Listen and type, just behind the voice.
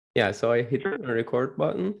Yeah, so I hit the record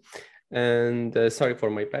button, and sorry for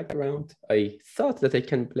my background. I thought that I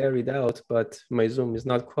can blur it out, but my Zoom is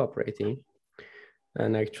not cooperating.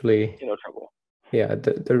 And actually, No trouble. yeah,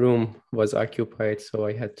 the room was occupied, so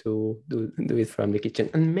I had to do it from the kitchen.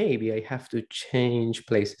 And maybe I have to change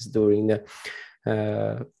places during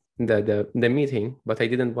uh, the meeting, but I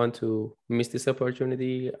didn't want to miss this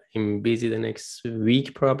opportunity. I'm busy the next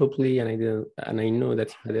week probably, and I know that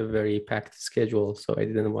you had a very packed schedule, so I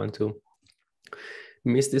didn't want to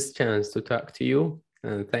miss this chance to talk to you.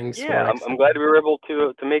 And thanks Yeah, for I'm glad accepting. we were able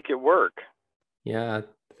to make it work. Yeah,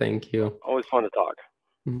 thank you. Always fun to talk.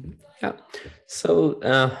 Mhm. Yeah. So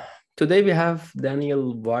today we have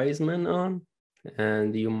Daniel Wiseman on,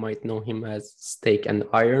 and you might know him as Steak and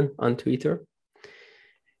Iron on Twitter.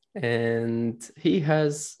 And he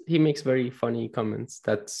makes very funny comments.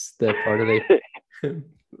 That's the part that I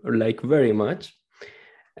like very much.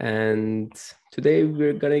 And today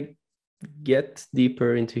we're gonna get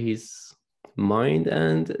deeper into his mind,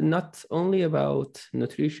 and not only about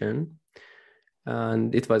nutrition.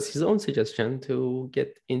 And it was his own suggestion to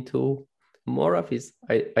get into more of his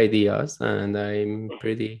ideas, and I'm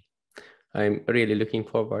really looking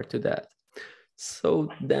forward to that. So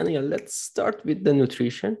Daniel, let's start with the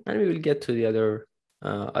nutrition, and we will get to the other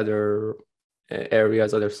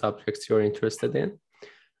areas, other subjects you're interested in.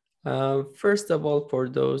 First of all, for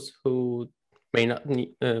those who may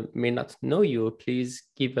not know you, please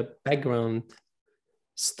give a background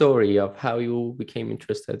story of how you became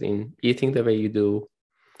interested in eating the way you do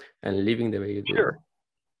and living the way you Sure,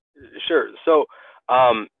 do. sure. So,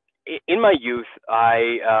 in my youth,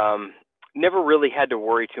 I never really had to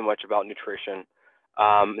worry too much about nutrition.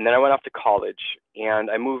 And then I went off to college, and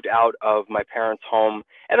I moved out of my parents' home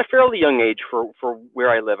at a fairly young age for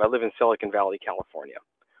where I live. I live in Silicon Valley, California,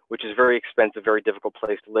 which is a very expensive, very difficult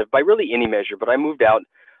place to live by really any measure. But I moved out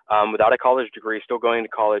without a college degree, still going to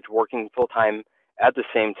college, working full time at the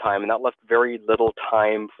same time, and that left very little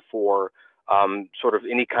time for sort of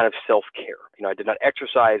any kind of self care. I did not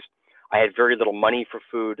exercise. I had very little money for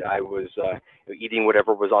food. I was eating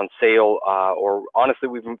whatever was on sale, or honestly,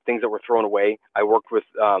 even things that were thrown away. I was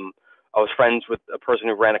friends with a person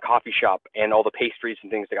who ran a coffee shop, and all the pastries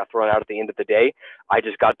and things that got thrown out at the end of the day, I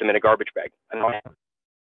just got them in a garbage bag. And I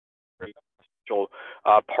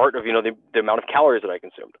part of the amount of calories that I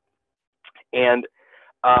consumed. And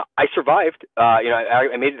I survived. I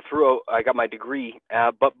made it through. I got my degree,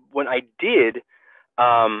 but when I did,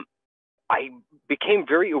 um, I became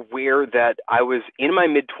very aware that I was in my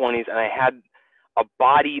mid 20s and I had a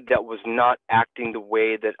body that was not acting the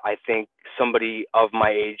way that I think somebody of my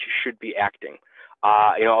age should be acting.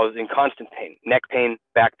 I was in constant pain, neck pain,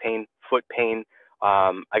 back pain, foot pain.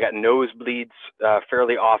 I got nosebleeds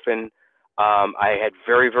fairly often. I had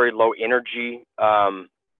very, very low energy.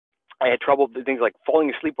 I had trouble with things like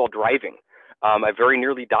falling asleep while driving. I very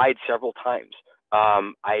nearly died several times.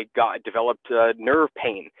 I developed nerve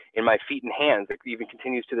pain in my feet and hands that even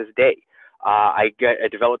continues to this day. I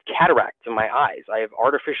developed cataracts in my eyes. I have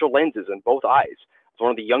artificial lenses in both eyes. I was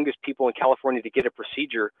one of the youngest people in California to get a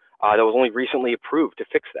procedure that was only recently approved to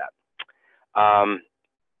fix that. A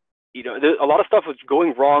lot of stuff was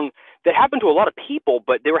going wrong that happened to a lot of people,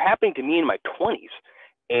 but they were happening to me in my 20s.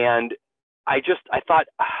 And I thought,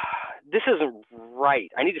 this isn't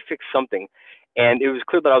right. I need to fix something. And it was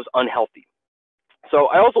clear that I was unhealthy. So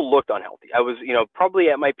I also looked unhealthy. I was, probably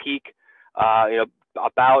at my peak,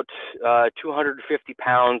 about 250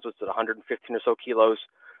 pounds, what's it, 115 or so kilos,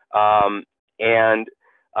 and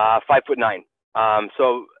 5'9".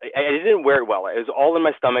 So I didn't wear it well. It was all in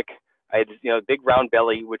my stomach. I had, a big round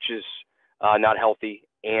belly, which is not healthy,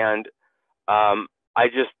 and I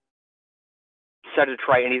just decided to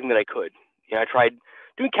try anything that I could. I tried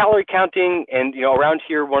doing calorie counting, and around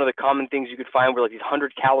here, one of the common things you could find were like these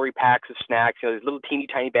 100-calorie packs of snacks, these little teeny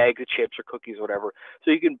tiny bags of chips or cookies or whatever,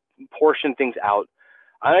 so you can portion things out.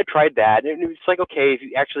 And I tried that, and it's like, okay, if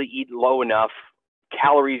you actually eat low enough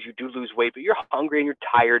calories, you do lose weight, but you're hungry and you're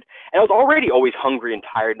tired. And I was already always hungry and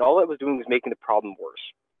tired, and all that was doing was making the problem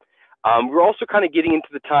worse. We're also kind of getting into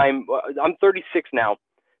the time. I'm 36 now,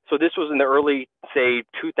 so this was in the early, say,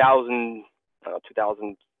 2000,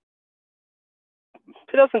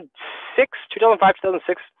 2006, 2005,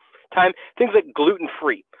 2006 time. Things like gluten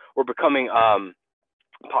free were becoming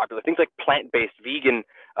popular. Things like plant based, vegan,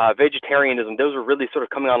 vegetarianism. Those were really sort of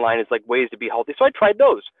coming online as like ways to be healthy. So I tried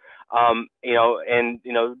those.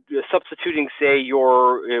 Substituting, say,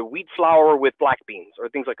 your wheat flour with black beans or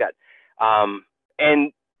things like that.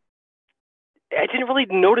 And I didn't really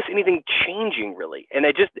notice anything changing really, and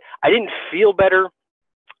I didn't feel better.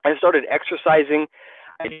 I started exercising.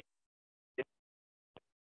 I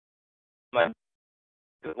I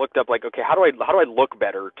looked up like, okay, how do I look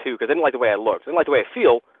better too? Because I didn't like the way I looked. I didn't like the way I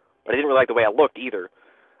feel, but I didn't really like the way I looked either.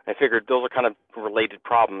 I figured those are kind of related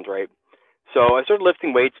problems, right? So I started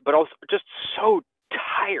lifting weights, but I was just so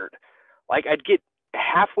tired. Like I'd get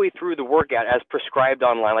halfway through the workout as prescribed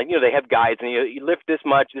online. Like, they have guides and you lift this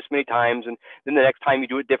much, this many times, and then the next time you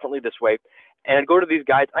do it differently this way. And I'd go to these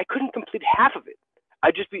guides. I couldn't complete half of it.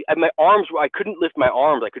 My arms, I couldn't lift my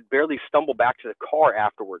arms. I could barely stumble back to the car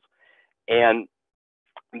afterwards. And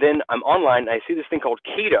then I'm online and I see this thing called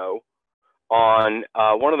keto on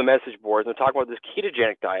one of the message boards, and they're talking about this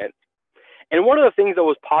ketogenic diet. And one of the things that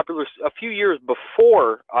was popular a few years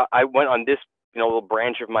before I went on this, little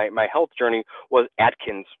branch of my health journey was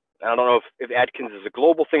Atkins. And I don't know if Atkins is a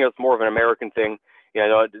global thing or it's more of an American thing,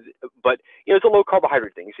 but it's a low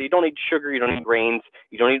carbohydrate thing. So you don't eat sugar, you don't eat grains,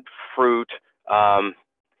 you don't eat fruit.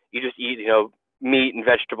 You just eat, meat and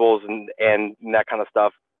vegetables and that kind of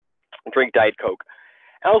stuff. Drink Diet Coke.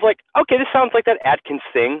 And I was like, okay, this sounds like that Atkins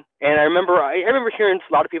thing. And I remember hearing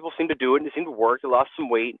a lot of people seem to do it, and it seemed to work. They lost some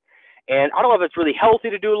weight. And I don't know if it's really healthy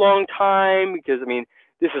to do a long time because,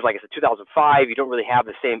 this is, like I said, 2005. You don't really have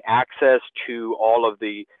the same access to all of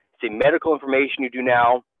the same medical information you do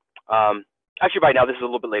now. Actually, by now, this is a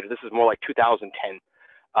little bit later. This is more like 2010.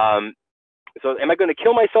 So am I going to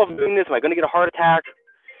kill myself doing this? Am I going to get a heart attack?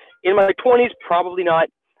 In my 20s, probably not.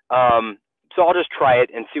 So I'll just try it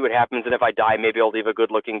and see what happens. And if I die, maybe I'll leave a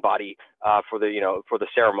good-looking body for the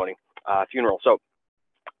ceremony, funeral. So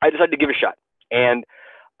I decided to give it a shot, and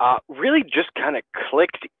really just kind of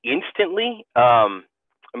clicked instantly.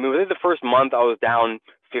 Within the first month, I was down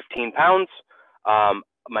 15 pounds.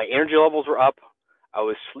 My energy levels were up. I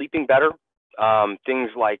was sleeping better. Things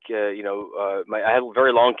like I had a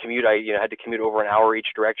very long commute. I had to commute over an hour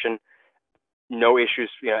each direction. No issues.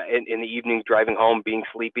 In the evenings driving home, being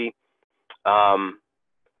sleepy. And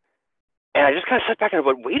I just kind of sat back and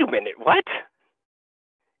went, wait a minute, what?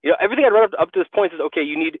 Everything I'd read up to this point says, okay,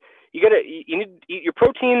 you need to eat your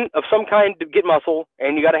protein of some kind to get muscle,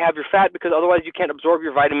 and you got to have your fat because otherwise you can't absorb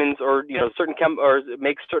your vitamins or certain or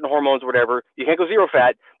make certain hormones or whatever. You can't go zero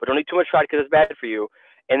fat, but don't eat too much fat because it's bad for you.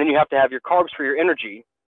 And then you have to have your carbs for your energy.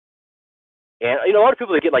 And a lot of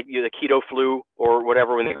people that get like the keto flu or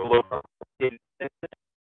whatever when they go low carb,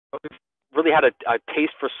 really had a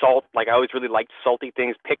taste for salt. Like I always really liked salty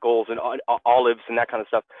things, pickles and olives and that kind of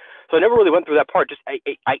stuff. So I never really went through that part. Just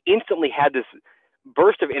I instantly had this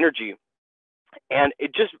burst of energy, and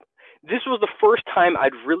this was the first time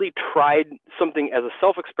I'd really tried something as a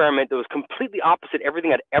self-experiment that was completely opposite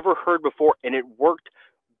everything I'd ever heard before, and it worked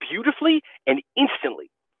beautifully and instantly.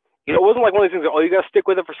 It wasn't like one of these things that, oh, you got to stick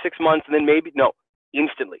with it for 6 months and then maybe, no,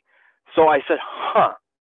 instantly. So I said,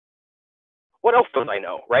 what else don't I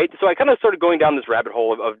know, right? So I kind of started going down this rabbit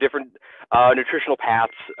hole of different nutritional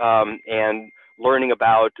paths and learning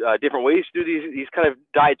about different ways to do these kind of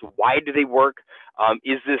diets. Why do they work?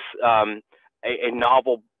 Is this a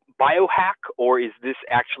novel biohack, or is this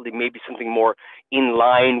actually maybe something more in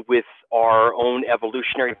line with our own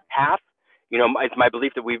evolutionary path? It's my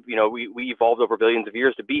belief that we evolved over billions of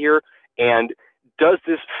years to be here. And does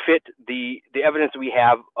this fit the evidence we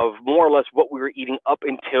have of more or less what we were eating up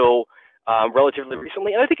until relatively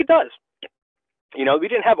recently? And I think it does. We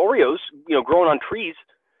didn't have Oreos, growing on trees,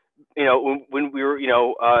 when we were,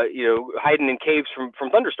 hiding in caves from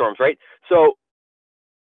thunderstorms, right? So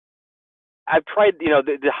I've tried,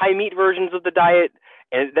 the high meat versions of the diet,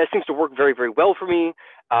 and that seems to work very, very well for me.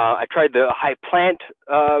 I tried the high plant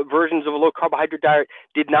versions of a low carbohydrate diet,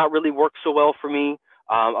 did not really work so well for me.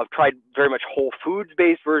 I've tried very much whole foods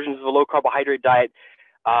based versions of a low carbohydrate diet.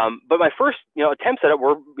 But my first, attempts at it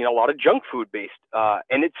were, a lot of junk food based,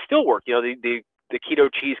 and it still worked. The keto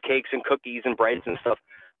cheesecakes and cookies and breads and stuff.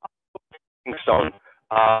 So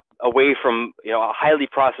away from a highly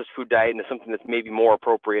processed food diet into something that's maybe more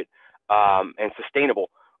appropriate and sustainable.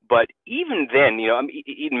 But even then, I'm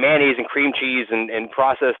eating mayonnaise and cream cheese and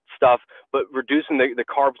processed stuff, but reducing the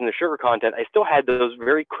carbs and the sugar content, I still had those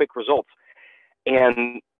very quick results.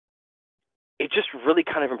 And it just really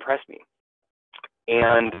kind of impressed me.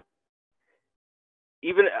 And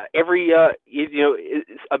even every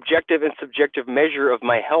objective and subjective measure of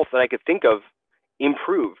my health that I could think of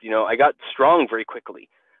improved. I got strong very quickly.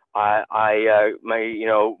 My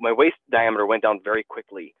waist diameter went down very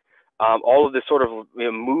quickly. All of this sort of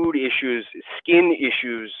mood issues, skin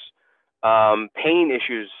issues, pain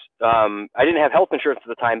issues. I didn't have health insurance at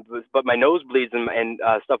the time, but my nosebleeds and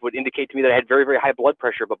stuff would indicate to me that I had very, very high blood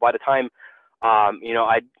pressure. But by the time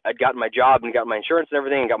I'd gotten my job and got my insurance and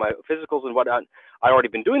everything and got my physicals and whatnot, I'd already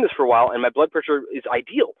been doing this for a while, and my blood pressure is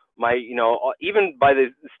ideal. Even by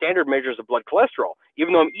the standard measures of blood cholesterol,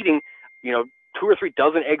 even though I'm eating 2 or 3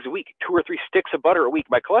 dozen eggs a week, 2 or 3 sticks of butter a week.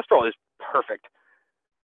 My cholesterol is perfect.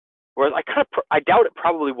 Whereas I doubt it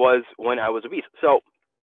probably was when I was obese. So,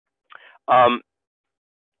 I've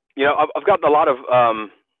got a lot of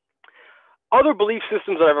other belief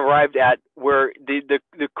systems that I've arrived at where the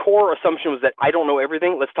core assumption was that I don't know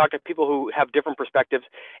everything. Let's talk to people who have different perspectives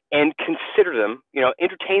and consider them,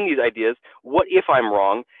 entertain these ideas. What if I'm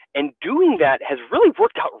wrong? And doing that has really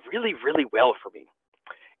worked out really, really well for me.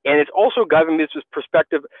 And it's also given me this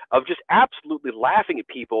perspective of just absolutely laughing at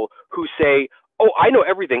people who say, oh, I know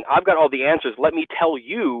everything. I've got all the answers. Let me tell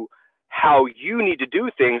you how you need to do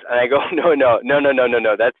things. And I go,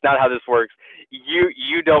 no. That's not how this works.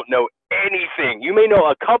 You don't know anything. You may know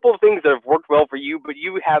a couple of things that have worked well for you, but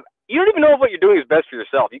you don't even know if what you're doing is best for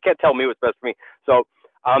yourself. You can't tell me what's best for me. So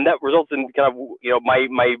that results in kind of,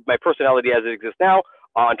 my personality as it exists now.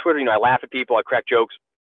 On Twitter, I laugh at people, I crack jokes.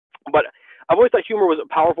 But I've always thought humor was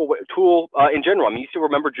a powerful tool in general. I mean, you still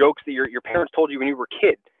remember jokes that your parents told you when you were a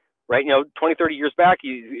kid, right? 20, 30 years back,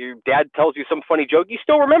 your dad tells you some funny joke, you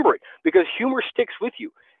still remember it because humor sticks with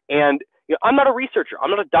you. And I'm not a researcher. I'm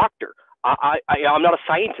not a doctor. I'm not a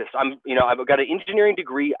scientist. I've got an engineering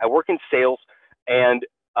degree. I work in sales, and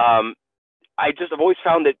I've always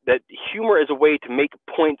found that humor is a way to make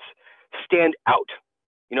points stand out.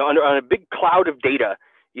 On a big cloud of data,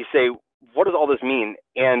 you say, what does all this mean?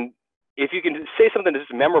 And if you can say something that's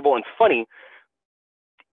memorable and funny,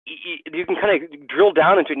 you can kind of drill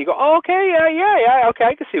down into it and you go, oh, okay, yeah, okay,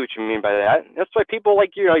 I can see what you mean by that. That's why people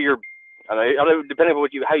like, I don't know, depending on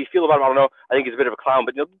how you feel about him, I don't know, I think he's a bit of a clown,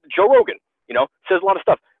 but Joe Rogan, says a lot of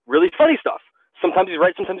stuff, really funny stuff. Sometimes he's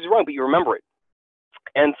right, sometimes he's wrong, but you remember it.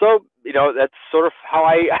 And so, that's sort of how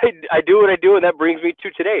I do what I do, and that brings me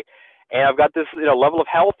to today. And I've got this level of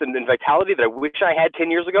health and vitality that I wish I had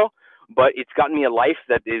 10 years ago, but it's gotten me a life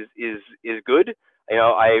that is good.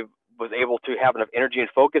 I was able to have enough energy and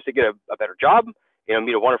focus to get a better job,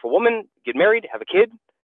 meet a wonderful woman, get married, have a kid.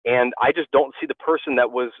 And I just don't see the person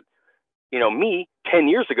that was, me 10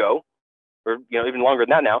 years ago, or, even longer than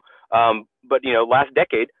that now. But, last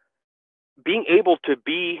decade, being able to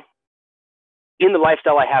be in the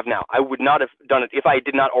lifestyle I have now. I would not have done it if I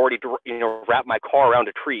did not already, wrap my car around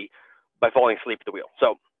a tree by falling asleep at the wheel.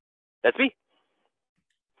 So that's me.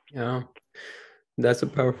 Yeah, that's a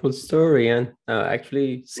powerful story, and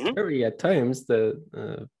actually scary at times, the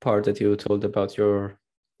part that you told about your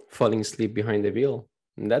falling asleep behind the wheel.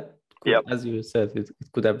 And that could, as you said, it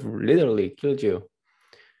could have literally killed you.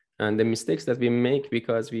 And the mistakes that we make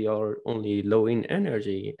because we are only low in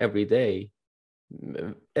energy every day,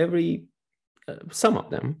 some of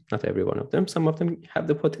them, not every one of them, some of them have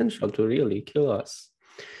the potential to really kill us.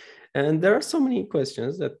 And there are so many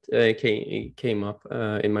questions that came up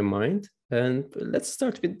in my mind. And let's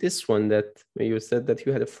start with this one, that you said that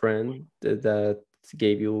you had a friend that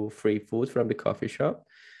gave you free food from the coffee shop.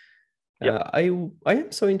 I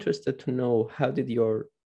am so interested to know, how did your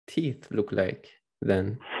teeth look like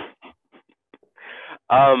then?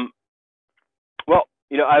 Well,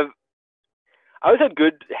 I always had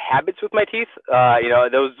good habits with my teeth.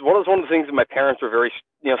 That was one of the things that my parents were very,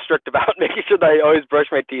 strict about, making sure that I always brush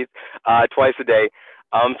my teeth twice a day.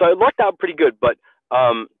 So it lucked out pretty good. But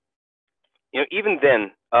even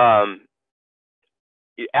then,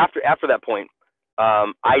 after that point,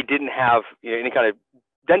 I didn't have any kind of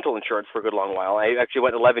dental insurance for a good long while. I actually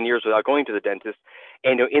went 11 years without going to the dentist,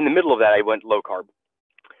 and in the middle of that, I went low carb.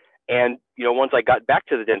 And once I got back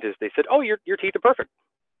to the dentist, they said, "Oh, your teeth are perfect."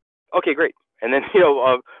 Okay, great. And then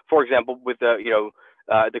for example, with the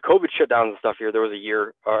COVID shutdowns and stuff here, there was a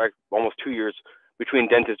year or almost 2 years between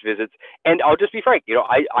dentist visits. And I'll just be frank,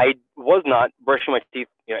 I was not brushing my teeth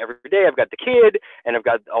every day. I've got the kid and I've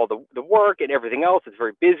got all the work and everything else. It's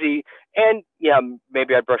very busy. And yeah,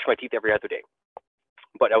 maybe I'd brush my teeth every other day,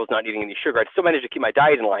 but I was not eating any sugar. I still managed to keep my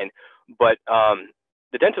diet in line. But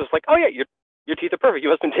the dentist was like, "Oh yeah, your teeth are perfect. You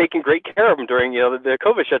must have been taking great care of them during the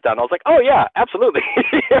COVID shutdown." I was like, "Oh yeah, absolutely."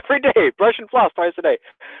 Every day, brush and floss twice a day.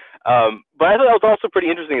 But I thought that was also pretty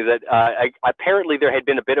interesting, is that apparently there had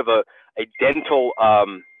been a bit of a dental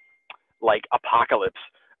apocalypse,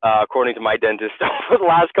 according to my dentist, for the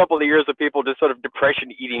last couple of years, of people just sort of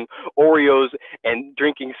depression eating Oreos and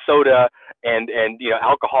drinking soda and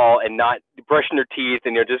alcohol and not brushing their teeth,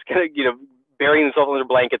 and just kind of burying themselves under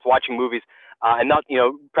blankets, watching movies, and not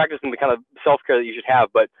practicing the kind of self-care that you should have.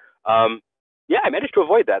 But yeah, I managed to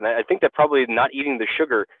avoid that, and I think that probably not eating the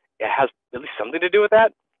sugar, it has at least something to do with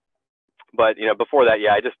that. But before that,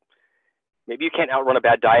 yeah, maybe you can't outrun a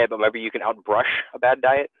bad diet, but maybe you can outbrush a bad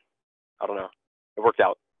diet. I don't know. It worked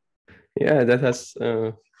out. Yeah, that has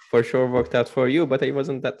for sure worked out for you, but I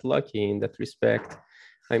wasn't that lucky in that respect.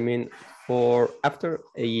 I mean, for after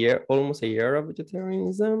a year, almost a year of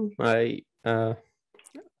vegetarianism, I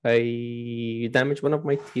damaged one of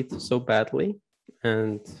my teeth so badly,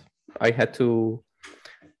 and I had to,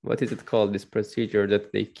 what is it called? This procedure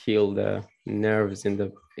that they kill the nerves in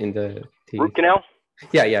the Root teeth. canal?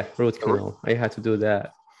 Yeah, root canal. I had to do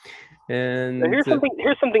that. Now, And here's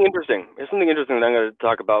something interesting. Here's something interesting that I'm going to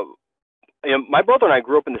talk about. You know, my brother and I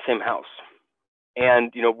grew up in the same house,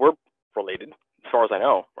 and you know, we're related as far as I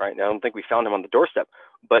know, right? I don't think we found him on the doorstep,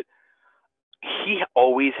 but he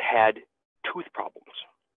always had tooth problems.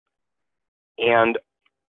 And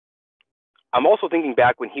I'm also thinking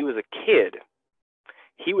back when he was a kid,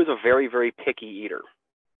 he was a very, very picky eater.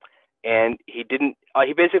 And he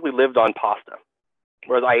he basically lived on pasta,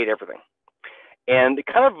 whereas I ate everything. And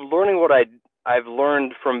kind of learning what I've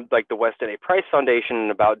learned from like the Weston A. Price Foundation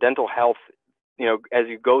about dental health, you know, as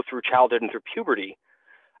you go through childhood and through puberty,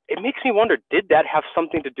 it makes me wonder, did that have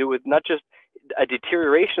something to do with not just a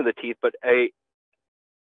deterioration of the teeth, but a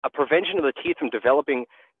prevention of the teeth from developing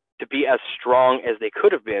to be as strong as they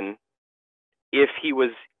could have been if he was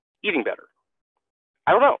eating better?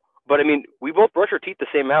 I don't know. But I mean, we both brush our teeth the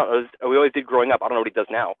same amount as we always did growing up. I don't know what he does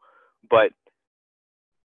now, but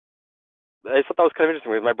I thought that was kind of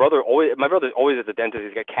interesting. My brother's always at the dentist.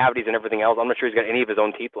 He's got cavities and everything else. I'm not sure he's got any of his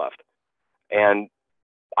own teeth left, and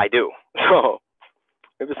I do. So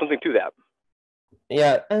maybe there's something to that.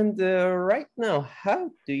 yeah, and right now, how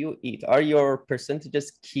do you eat? Are your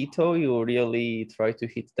percentages keto? You really try to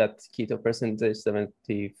hit that keto percentage, 75%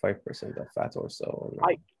 of fat or so? Or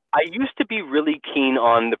no? I used to be really keen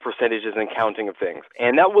on the percentages and counting of things.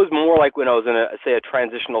 And that was more like when I was in a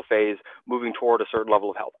transitional phase, moving toward a certain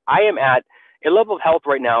level of health. I am at a level of health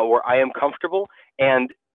right now where I am comfortable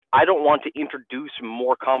and I don't want to introduce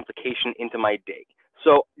more complication into my day.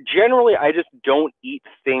 So generally, I just don't eat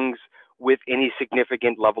things with any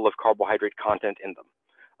significant level of carbohydrate content in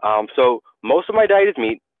them. So most of my diet is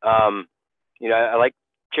meat. You know, I like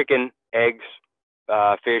chicken, eggs,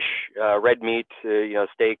 fish, red meat, you know,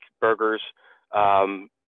 steak, burgers, pork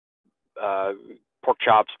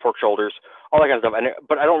chops, pork shoulders, all that kind of stuff.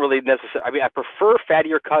 But I don't really necessarily. I mean, I prefer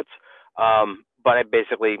fattier cuts. But I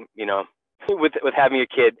basically, you know, with having a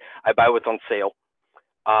kid, I buy what's on sale.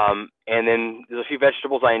 And then there's a few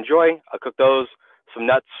vegetables I enjoy. I cook those. Some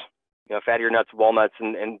nuts, you know, fattier nuts, walnuts,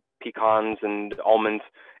 and pecans and almonds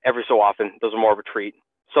every so often. Those are more of a treat.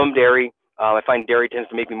 Some dairy. I find dairy tends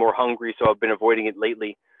to make me more hungry, so I've been avoiding it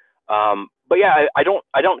lately. But yeah, I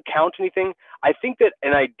don't count anything. I think that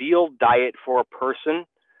an ideal diet for a person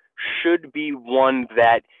should be one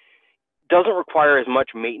that doesn't require as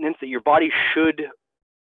much maintenance, that your body should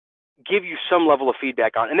give you some level of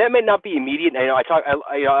feedback on. And that may not be immediate. I know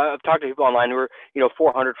I've talked to people online who are, you know,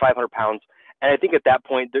 400, 500 pounds. And I think at that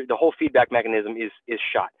point, the whole feedback mechanism is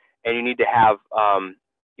shot. And you need to have,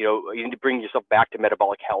 you know, you need to bring yourself back to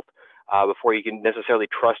metabolic health before you can necessarily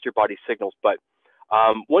trust your body's signals. But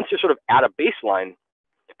once you're sort of at a baseline,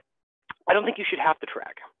 I don't think you should have to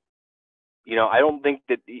track. You know, I don't think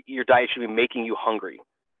that your diet should be making you hungry.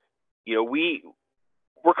 You know,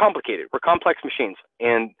 we're complicated. We're complex machines.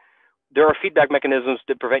 And there are feedback mechanisms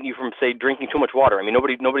that prevent you from, say, drinking too much water. I mean,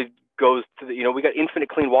 nobody goes to the, you know, we got infinite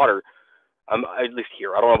clean water, at least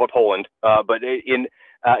here. I don't know about Poland, but in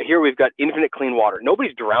here we've got infinite clean water.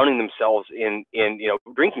 Nobody's drowning themselves in you know,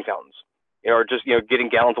 drinking fountains, you know, or just, you know, getting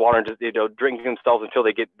gallons of water and just, you know, drinking themselves until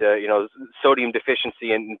they get you know, sodium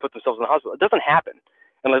deficiency and put themselves in the hospital. It doesn't happen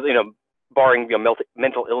unless, you know, barring, you know,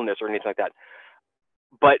 mental illness or anything like that.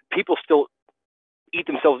 But people still eat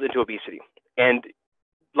themselves into obesity and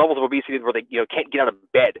levels of obesity where they, you know, can't get out of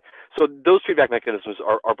bed. So those feedback mechanisms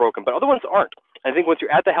are broken, but other ones aren't. I think once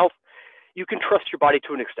you're at the health, you can trust your body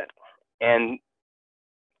to an extent. And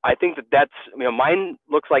I think that that's, you know, mine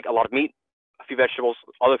looks like a lot of meat, a few vegetables.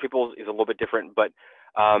 Other people's is a little bit different, but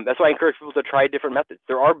that's why I encourage people to try different methods.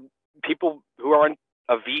 There are people who are on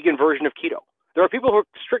a vegan version of keto. There are people who are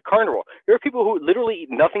strict carnivore. There are people who literally eat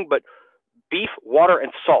nothing but beef, water,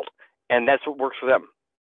 and salt, and that's what works for them.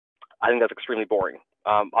 I think that's extremely boring.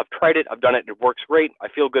 I've tried it. I've done it. It works great. I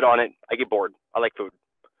feel good on it. I get bored. I like food.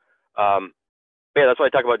 But yeah, that's why I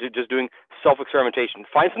talk about just doing self-experimentation.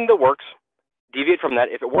 Find something that works, deviate from that.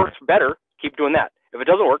 If it works better, keep doing that. If it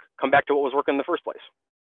doesn't work, come back to what was working in the first place.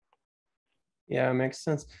 Yeah, makes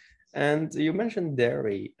sense. And you mentioned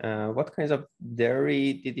dairy. What kinds of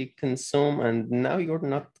dairy did you consume? And now you're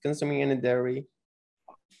not consuming any dairy?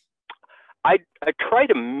 I try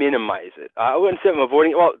to minimize it. I wouldn't say I'm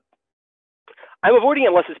avoiding it. Well, I'm avoiding it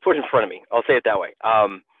unless it's put in front of me. I'll say it that way.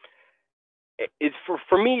 It's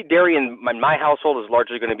for me, dairy in my household is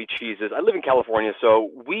largely going to be cheeses. I live in California, so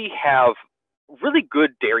we have really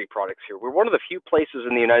good dairy products here. We're one of the few places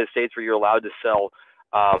in the United States where you're allowed to sell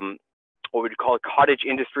what we'd call a cottage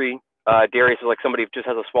industry dairy. So like somebody who just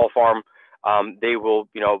has a small farm, they will,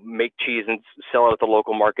 make cheese and sell it at the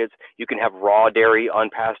local markets. You can have raw dairy,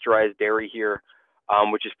 unpasteurized dairy here,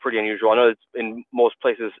 which is pretty unusual. I know it's in most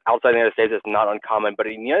places outside the United States, it's not uncommon, but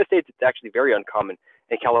in the United States, it's actually very uncommon,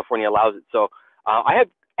 and California allows it. So I have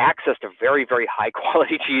access to very, very high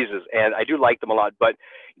quality cheeses, and I do like them a lot. But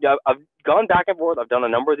I've gone back and forth. I've done a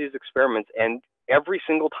number of these experiments, and every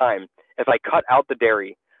single time, if I cut out the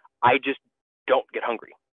dairy, I just don't get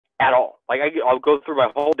hungry at all. Like I'll go through my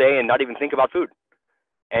whole day and not even think about food.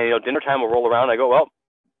 And dinner time will roll around. I go, well,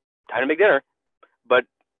 time to make dinner. But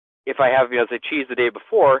if I have say cheese the day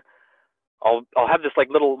before, I'll have this like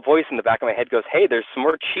little voice in the back of my head goes, hey, there's some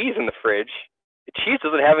more cheese in the fridge. The cheese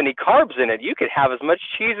doesn't have any carbs in it. You can have as much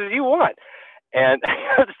cheese as you want. And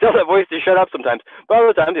still that voice to shut up sometimes. But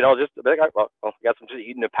other times, I'll just be like, well, I got some just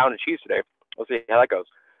eating a pound of cheese today. We'll see how that goes.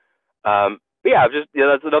 But yeah,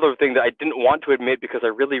 that's another thing that I didn't want to admit because I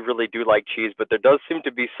really, really do like cheese, but there does seem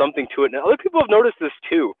to be something to it. And other people have noticed this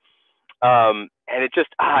too. And it just,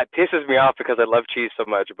 it pisses me off because I love cheese so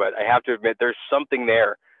much, but I have to admit there's something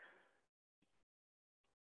there.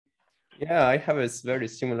 Yeah, I have a very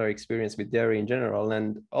similar experience with dairy in general,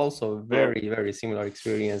 and also very, very similar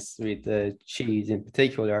experience with cheese in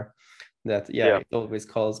particular. That it always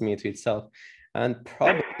calls me to itself. And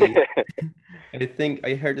probably, I think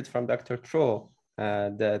I heard it from Dr. Tro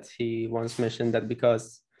that he once mentioned that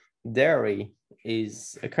because dairy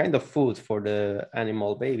is a kind of food for the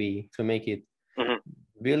animal baby to make it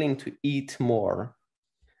willing to eat more.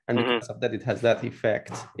 And because of that, it has that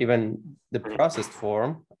effect. Even the processed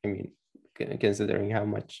form, I mean, considering how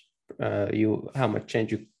much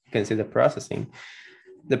change you consider processing,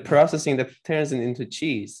 the processing that turns it into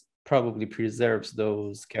cheese probably preserves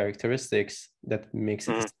those characteristics that makes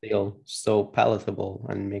it still so palatable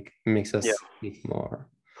and makes us eat more.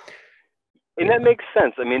 And that makes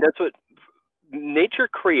sense. I mean, that's what nature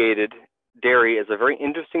created. Dairy is a very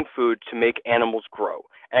interesting food to make animals grow.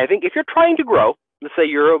 And I think if you're trying to grow, let's say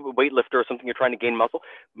you're a weightlifter or something, you're trying to gain muscle,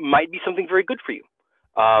 might be something very good for you.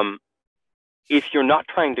 If you're not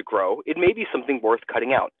trying to grow, it may be something worth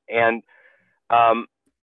cutting out. And I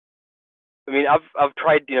mean, I've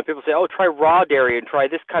tried, people say, oh, try raw dairy and try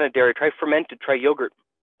this kind of dairy, try fermented, try yogurt.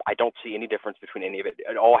 I don't see any difference between any of it.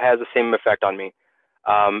 It all has the same effect on me.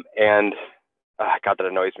 And God, that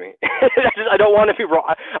annoys me. I don't want to be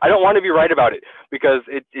wrong. I don't want to be right about it because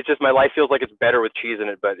it's just my life feels like it's better with cheese in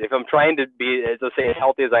it. But if I'm trying to be, let's say, as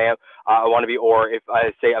healthy as I am, I want to be, or if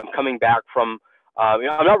I say I'm coming back from,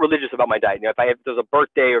 I'm not religious about my diet. If there's a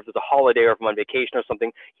birthday or if there's a holiday or if I'm on vacation or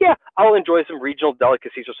something, I'll enjoy some regional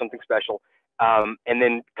delicacies or something special, and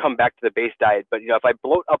then come back to the base diet. But if I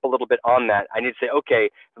bloat up a little bit on that, I need to say, okay,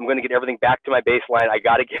 if I'm going to get everything back to my baseline, I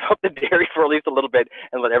got to give up the dairy for at least a little bit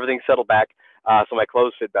and let everything settle back so my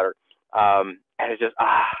clothes fit better. And it's just,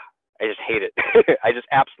 I just hate it. I just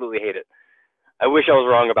absolutely hate it. I wish I was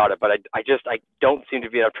wrong about it, but I don't seem to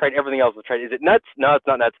be. I've tried everything else. I've tried. Is it nuts? No, it's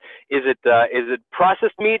not nuts. Is it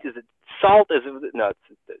processed meat? Is it salt? No,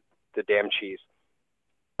 it's the damn cheese.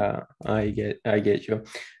 I get you.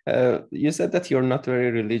 You said that you're not very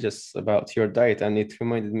religious about your diet, and it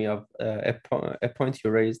reminded me of a point you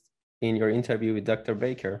raised in your interview with Dr.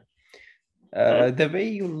 Baker. The way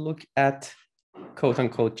you look at quote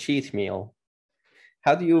unquote cheat meal.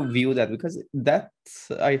 How do you view that? Because that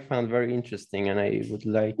I found very interesting, and I would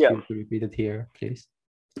like you to repeat it here, please.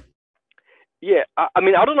 Yeah, I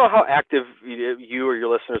mean, I don't know how active you or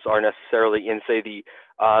your listeners are necessarily in, say, the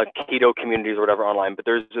keto communities or whatever online, but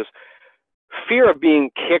there's this fear of being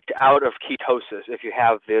kicked out of ketosis if you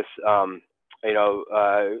have this, like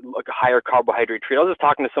a higher carbohydrate treat. I was just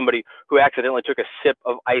talking to somebody who accidentally took a sip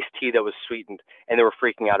of iced tea that was sweetened, and they were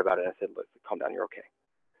freaking out about it. I said, look, calm down, you're okay.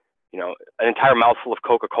 An entire mouthful of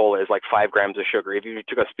Coca-Cola is like 5 grams of sugar. If you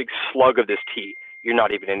took a big slug of this tea, you're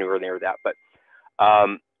not even anywhere near that. But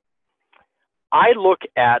I look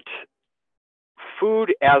at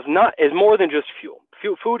food as more than just fuel.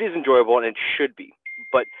 Food is enjoyable, and it should be.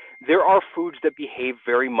 But there are foods that behave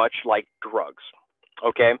very much like drugs.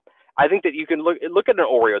 Okay, I think that you can look at an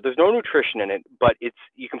Oreo. There's no nutrition in it, but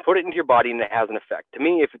you can put it into your body, and it has an effect. To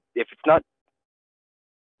me, if it's not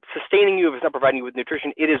sustaining you, if it's not providing you with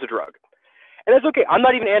nutrition, it is a drug. And that's okay. I'm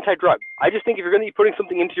not even anti-drug. I just think if you're going to be putting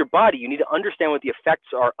something into your body, you need to understand what the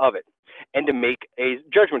effects are of it and to make a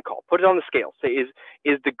judgment call. Put it on the scale. Say,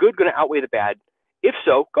 is the good going to outweigh the bad? If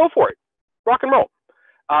so, go for it. Rock and roll.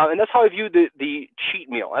 And that's how I view the cheat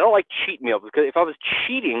meal. I don't like cheat meal because if I was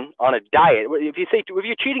cheating on a diet, if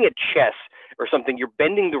you're cheating at chess or something, you're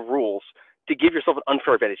bending the rules to give yourself an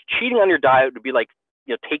unfair advantage. Cheating on your diet would be like,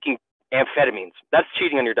 taking amphetamines. That's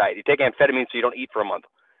cheating on your diet. You take amphetamines so you don't eat for a month.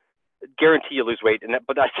 Guarantee you lose weight,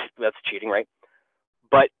 but that's cheating, right?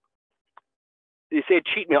 But you say a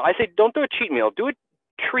cheat meal. I say don't do a cheat meal. Do a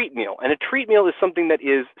treat meal. And a treat meal is something that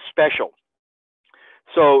is special.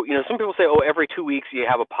 So, some people say, oh, every 2 weeks you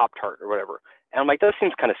have a Pop-Tart or whatever. And I'm like, that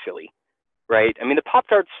seems kind of silly, right? I mean, the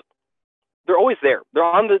Pop-Tarts, they're always there. They're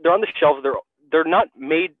on the shelves. They're not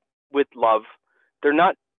made with love. They're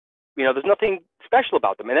not, there's nothing special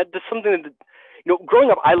about them. And that's something that,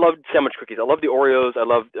 growing up, I loved sandwich cookies. I loved the Oreos. I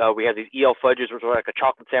loved, we had these EL fudges, which were like a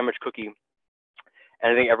chocolate sandwich cookie.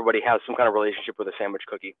 And I think everybody has some kind of relationship with a sandwich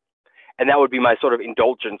cookie. And that would be my sort of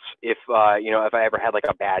indulgence if I ever had like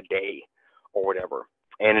a bad day or whatever.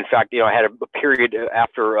 And in fact, I had a period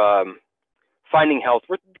after finding health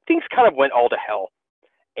where things kind of went all to hell.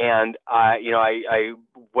 And I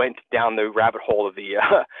went down the rabbit hole of the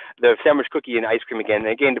sandwich cookie and ice cream again, and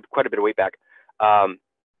I gained quite a bit of weight back.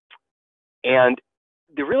 And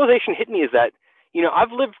the realization hit me is that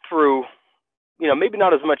I've lived through maybe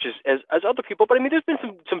not as much as other people, but I mean there's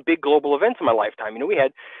been some big global events in my lifetime. We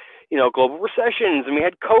had global recessions, and we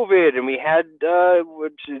had COVID, and we had the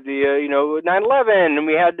 9/11, and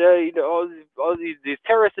we had all these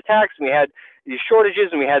terrorist attacks, and we had these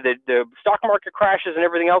shortages, and we had the stock market crashes and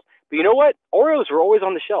everything else. But you know what? Oreos are always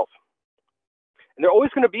on the shelf, and they're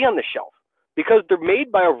always going to be on the shelf because they're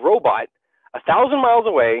made by a robot 1,000 miles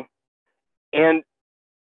away, and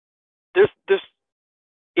there's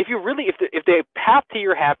if the path to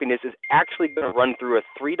your happiness is actually going to run through a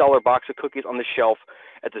 $3 box of cookies on the shelf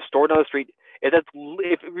at the store down the street, if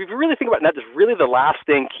you really think about it, that's really the last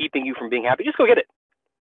thing keeping you from being happy, just go get it.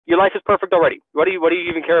 Your life is perfect already. What do you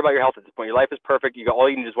even care about your health at this point? Your life is perfect. All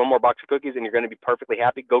you need is one more box of cookies and you're going to be perfectly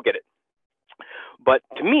happy. Go get it. But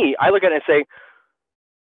to me, I look at it and say,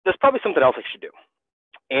 there's probably something else I should do.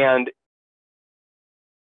 And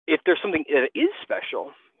if there's something that is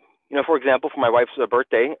special, for example, for my wife's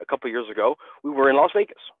birthday a couple of years ago, we were in Las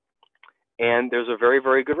Vegas. And there's a very,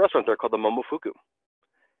 very good restaurant there called the Momofuku.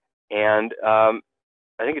 And I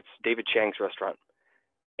think it's David Chang's restaurant.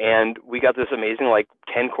 And we got this amazing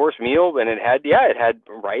 10-course meal, and it had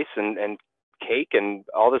rice and cake and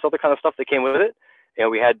all this other kind of stuff that came with it. And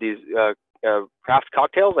we had these craft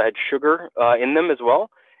cocktails that had sugar in them as well.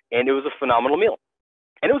 And it was a phenomenal meal.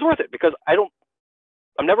 And it was worth it because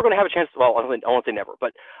I'm never going to have a chance. Well, I won't say never,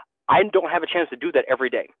 but I don't have a chance to do that every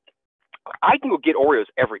day. I can go get Oreos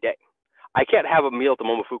every day. I can't have a meal at the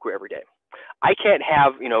Momofuku every day. I can't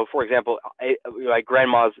have, for example, my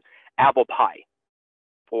grandma's apple pie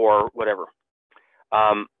or whatever.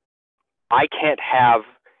 I can't have,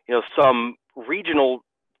 some regional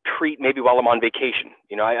treat maybe while I'm on vacation.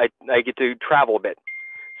 I get to travel a bit.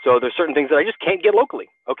 So there's certain things that I just can't get locally.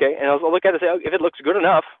 Okay. And I'll look at it and say, oh, if it looks good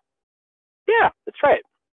enough, yeah, let's try it.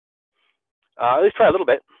 At least try a little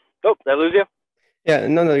bit. Oh, did I lose you? Yeah,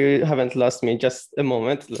 no, you haven't lost me. Just a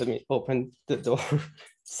moment. Let me open the door.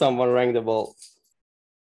 Someone rang the bell.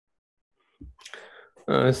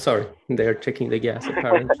 Sorry, they're checking the gas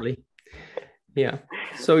apparently. Yeah.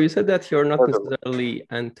 So you said that you're not necessarily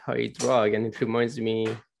anti-drug, and it reminds me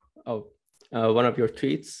of one of your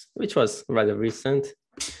tweets, which was rather recent.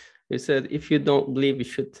 You said, if you don't believe you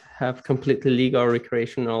should have completely legal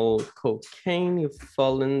recreational cocaine, you've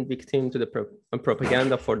fallen victim to the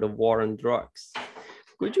propaganda for the war on drugs.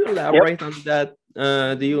 Could you elaborate on that?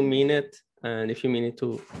 Do you mean it? And if you mean it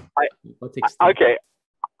to what extent? Okay,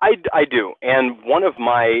 I do. And one of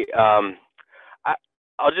my, I'll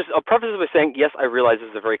preface it by saying, yes, I realize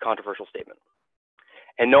this is a very controversial statement.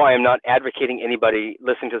 And no, I am not advocating anybody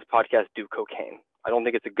listening to this podcast do cocaine. I don't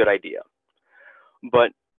think it's a good idea.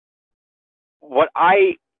 But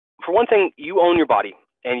for one thing, you own your body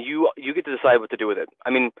and you get to decide what to do with it.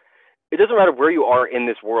 I mean, it doesn't matter where you are in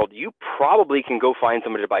this world. You probably can go find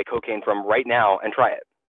somebody to buy cocaine from right now and try it.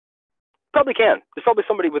 Probably can. There's probably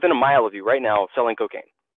somebody within a mile of you right now selling cocaine,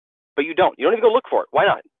 but you don't. You don't even go look for it. Why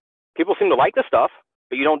not? People seem to like the stuff,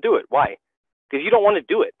 but you don't do it. Why? Because you don't want to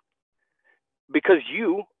do it. Because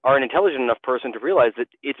you are an intelligent enough person to realize that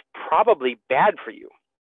it's probably bad for you.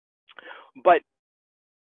 But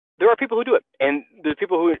there are people who do it, and there's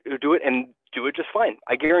people who do it and do it just fine.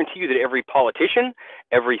 I guarantee you that every politician,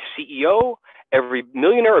 every CEO, every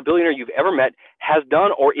millionaire or billionaire you've ever met has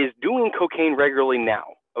done or is doing cocaine regularly now.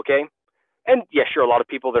 Okay, and yeah, sure, a lot of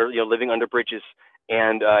people that are living under bridges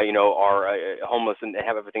and are homeless and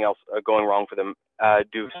have everything else going wrong for them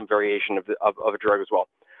do some variation of a drug as well.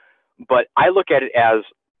 But I look at it as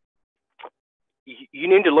you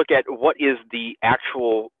need to look at what is the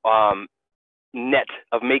actual net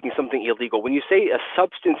of making something illegal. When you say a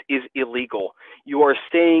substance is illegal, you are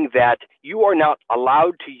saying that you are not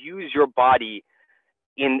allowed to use your body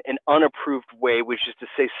in an unapproved way, which is to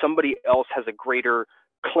say somebody else has a greater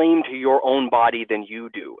claim to your own body than you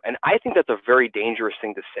do. And I think that's a very dangerous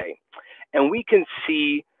thing to say. And we can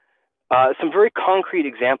see some very concrete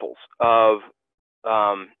examples of,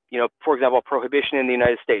 for example, prohibition in the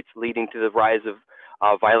United States leading to the rise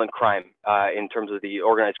of violent crime in terms of the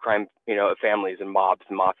organized crime, families and mobs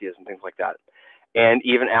and mafias and things like that. And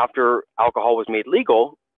even after alcohol was made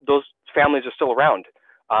legal, those families are still around,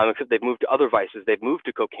 except they've moved to other vices. They've moved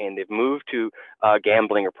to cocaine. They've moved to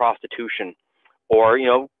gambling or prostitution, or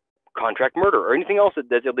contract murder or anything else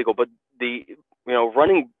that's illegal. But the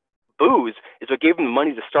running booze is what gave them the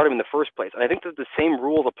money to start them in the first place. And I think that the same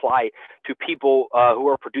rules apply to people who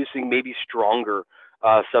are producing maybe stronger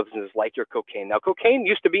substances like your cocaine. Now, cocaine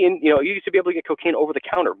used to be you used to be able to get cocaine over the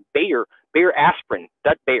counter. Bayer aspirin,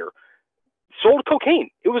 that Bayer sold cocaine.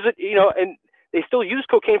 It was, and they still use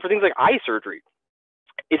cocaine for things like eye surgery.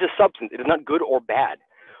 It's a substance. It is not good or bad.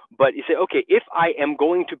 But you say, okay, if I am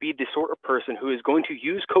going to be the sort of person who is going to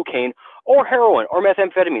use cocaine or heroin or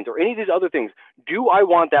methamphetamines or any of these other things, do I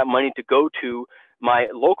want that money to go to my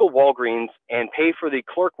local Walgreens and pay for the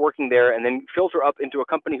clerk working there and then filter up into a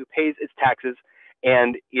company who pays its taxes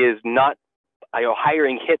and is not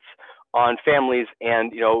hiring hits on families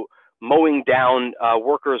and mowing down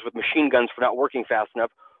workers with machine guns for not working fast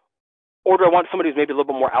enough? Or do I want somebody who's maybe a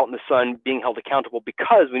little bit more out in the sun being held accountable?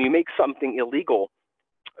 Because when you make something illegal,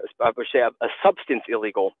 I would say a substance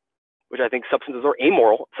illegal, which I think substances are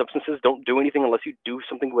amoral. Substances don't do anything unless you do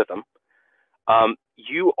something with them.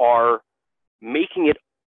 You are making it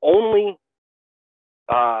only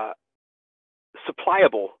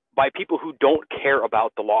supplyable by people who don't care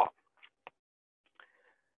about the law.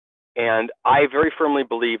 And I very firmly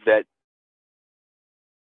believe that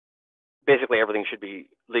basically everything should be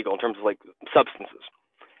legal in terms of like substances.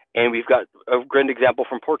 And we've got a great example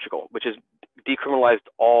from Portugal, which is decriminalized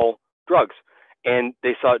all drugs. And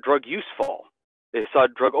they saw drug use fall. They saw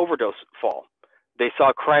drug overdose fall. They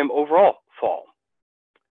saw crime overall fall.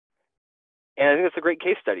 And I think that's a great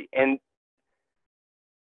case study. And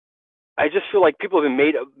I just feel like people have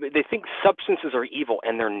been they think substances are evil,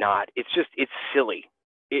 and they're not. It's silly.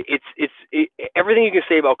 Everything you can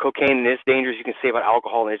say about cocaine and its dangers, you can say about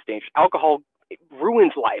alcohol and its dangers. Alcohol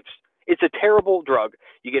ruins lives. It's a terrible drug.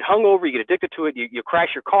 You get hungover, you get addicted to it, you crash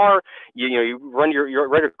your car, you run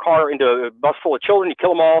your car into a bus full of children, you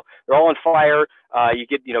kill them all, they're all on fire, you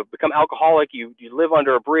get, become alcoholic, you live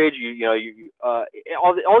under a bridge,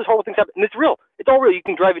 all these horrible things happen, and it's real. It's all real. You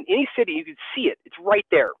can drive in any city, you can see it. It's right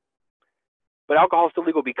there. But alcohol is still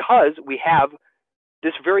legal because we have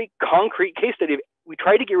this very concrete case study. We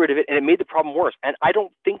tried to get rid of it, and it made the problem worse. And I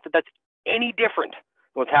don't think that that's any different than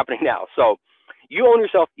what's happening now. So you own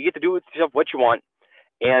yourself. You get to do with yourself what you want.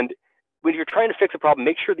 And when you're trying to fix a problem,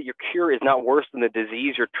 make sure that your cure is not worse than the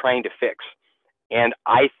disease you're trying to fix. And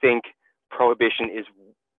I think prohibition is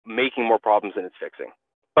making more problems than it's fixing.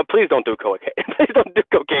 But please don't do cocaine. Please don't do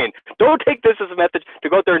cocaine. Don't take this as a method to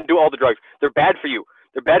go out there and do all the drugs. They're bad for you.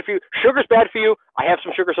 They're bad for you. Sugar's bad for you. I have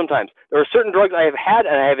some sugar sometimes. There are certain drugs I have had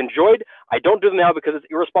and I have enjoyed. I don't do them now because it's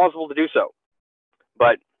irresponsible to do so.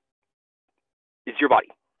 But it's your body.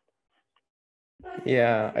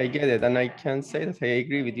 Yeah, I get it, and I can say that I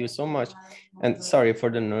agree with you so much. And sorry for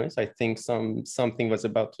the noise. I think something was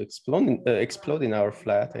about to explode in our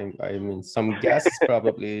flat. I mean, some gas is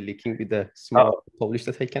probably leaking with the small Polish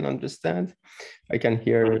that I can understand. I can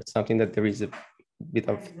hear something that there is a bit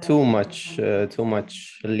of too much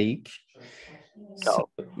leak. So,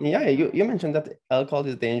 yeah, you mentioned that alcohol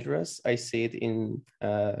is dangerous. I see it in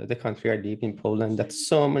the country I live in, Poland, that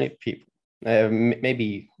so many people,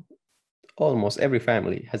 maybe almost every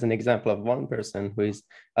family has an example of one person who is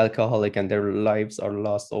alcoholic and their lives are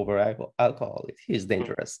lost over alcohol. It is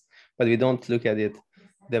dangerous, but we don't look at it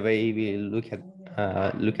the way we look at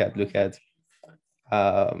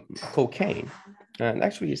cocaine. And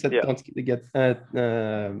actually, you said don't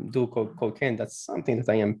do cocaine. That's something that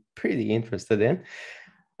I am pretty interested in.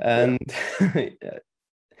 And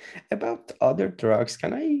about other drugs,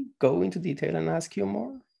 can I go into detail and ask you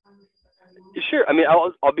more? Sure. I mean,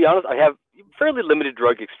 I'll be honest. I have fairly limited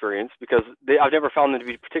drug experience because I've never found them to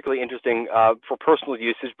be particularly interesting for personal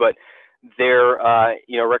usage, but their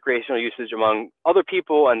recreational usage among other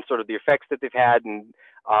people and sort of the effects that they've had and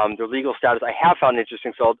their legal status, I have found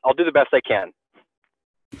interesting. So I'll do the best I can.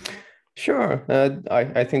 Sure.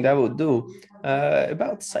 I think that would do.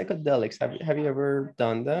 About psychedelics, have you ever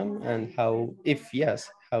done them, and how, if yes,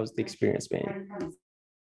 how's the experience been?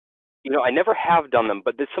 I never have done them,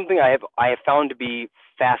 but it's something I have found to be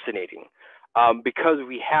fascinating, because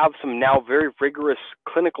we have some now very rigorous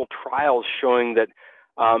clinical trials showing that,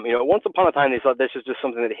 once upon a time they thought this is just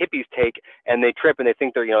something that hippies take and they trip and they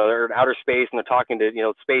think they're in outer space and they're talking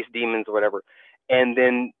to space demons or whatever, and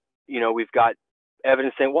then we've got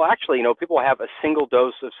evidence saying, well, actually, people have a single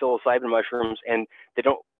dose of psilocybin mushrooms and they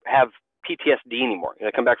don't have PTSD anymore.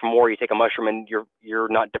 Come back from war, you take a mushroom and you're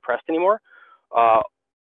not depressed anymore.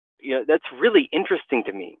 That's really interesting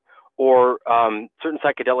to me. Or certain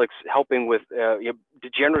psychedelics helping with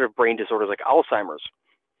degenerative brain disorders like Alzheimer's.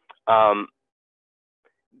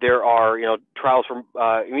 There are trials from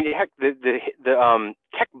heck, the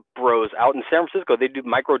tech bros out in San Francisco, they do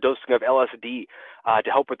microdosing of LSD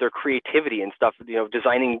to help with their creativity and stuff.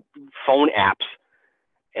 Designing phone apps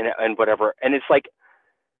and whatever. And it's like,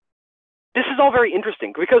 this is all very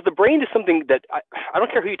interesting because the brain is something that I don't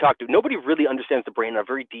care who you talk to, nobody really understands the brain on a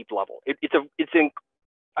very deep level. It's a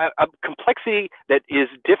complexity that is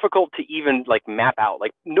difficult to even like map out.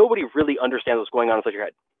 Like nobody really understands what's going on inside your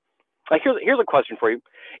head. Like here's a question for you.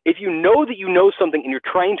 If you know that you know something and you're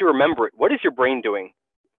trying to remember it, what is your brain doing?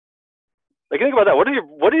 Like think about that.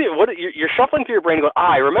 You're shuffling through your brain and going,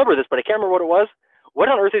 I remember this, but I can't remember what it was. What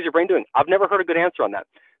on earth is your brain doing? I've never heard a good answer on that.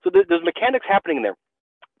 So there's mechanics happening in there.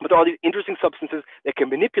 But there are all these interesting substances that can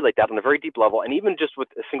manipulate that on a very deep level, and even just with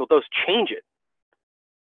a single dose, change it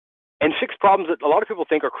and fix problems that a lot of people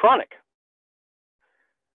think are chronic.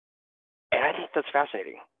 And I think that's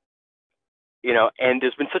fascinating. And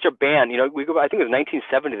there's been such a ban. We go. I think it was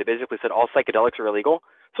 1970. They basically said all psychedelics are illegal.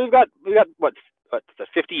 So we got what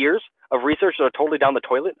 50 years of research that are totally down the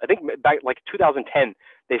toilet. I think back like 2010,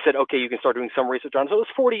 they said, okay, you can start doing some research on it. So it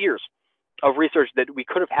was 40 years of research that we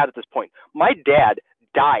could have had at this point. My dad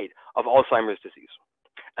died of Alzheimer's disease.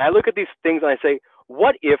 And I look at these things and I say,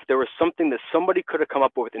 what if there was something that somebody could have come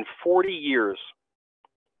up with in 40 years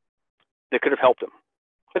that could have helped him?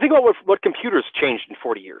 I think about what computers changed in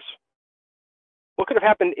 40 years. What could have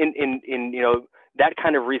happened in that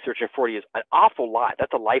kind of research in 40 years? An awful lot.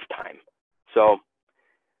 That's a lifetime. So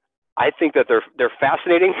I think that they're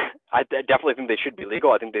fascinating. I definitely think they should be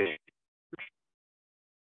legal. I think they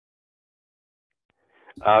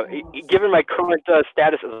given my current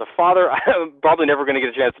status as a father, I'm probably never going to get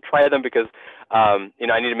a chance to try them because I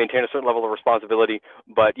need to maintain a certain level of responsibility.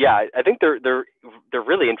 But yeah, I think they're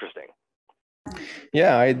really interesting.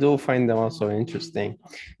 Yeah, I do find them also interesting.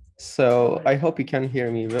 So I hope you can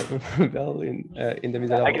hear me well in the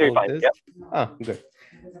middle of all of this. Yep. Ah, good.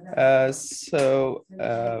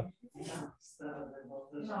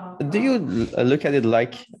 Do you look at it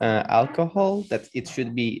like alcohol, that it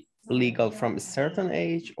should be legal from a certain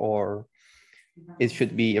age, or it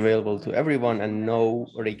should be available to everyone and no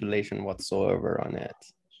regulation whatsoever on it?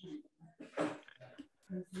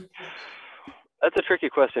 That's a tricky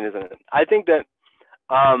question, isn't it? I think that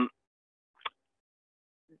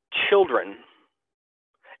children,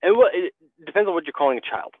 and it depends on what you're calling a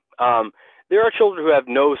child. There are children who have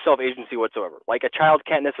no self-agency whatsoever. Like a child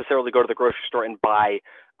can't necessarily go to the grocery store and buy,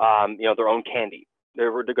 their own candy.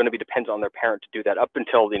 They're going to be dependent on their parent to do that up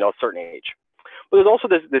until a certain age. But there's also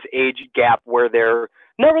this age gap where they're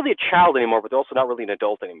not really a child anymore, but they're also not really an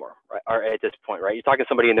adult anymore, right? Or at this point, right? You're talking to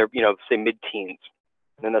somebody in their, say mid-teens,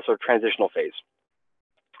 and then that sort of transitional phase.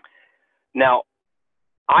 Now,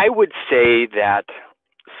 I would say that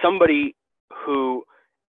somebody who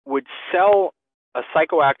would sell a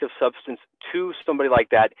psychoactive substance to somebody like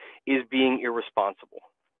that is being irresponsible.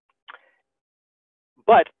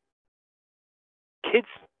 But kids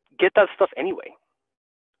get that stuff anyway.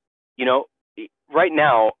 Right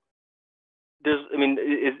now, is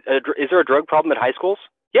there a drug problem at high schools?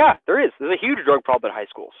 Yeah, there is. There's a huge drug problem at high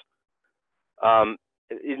schools.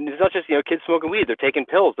 It's not just kids smoking weed. They're taking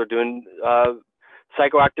pills. They're doing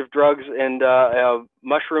psychoactive drugs and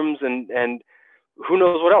mushrooms and who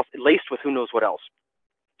knows what else, laced with who knows what else.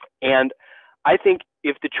 And I think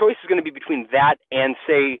if the choice is going to be between that and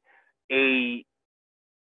say a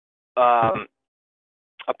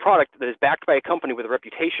product that is backed by a company with a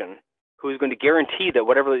reputation, who is going to guarantee that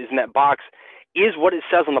whatever is in that box is what it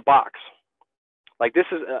says on the box. Like this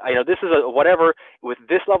is a whatever with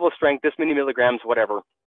this level of strength, this many milligrams, whatever.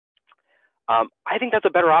 I think that's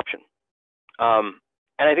a better option. And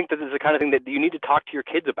I think that this is the kind of thing that you need to talk to your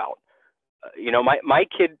kids about. My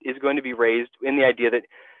kid is going to be raised in the idea that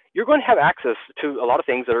you're going to have access to a lot of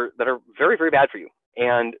things that are very, very bad for you.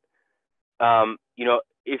 And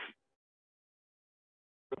if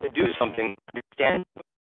they do something, understand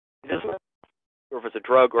it doesn't, or if it's a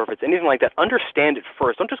drug, or if it's anything like that, understand it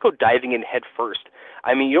first. Don't just go diving in head first.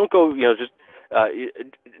 I mean, you don't go, just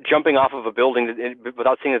jumping off of a building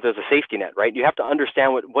without seeing that there's a safety net, right? You have to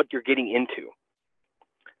understand what you're getting into.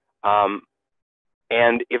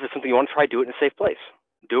 And if it's something you want to try, do it in a safe place.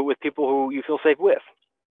 Do it with people who you feel safe with.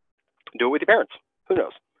 Do it with your parents. Who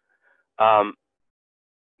knows?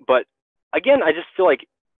 But again, I just feel like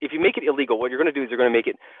if you make it illegal, what you're going to do is you're going to make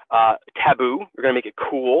it taboo. You're going to make it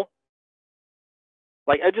cool.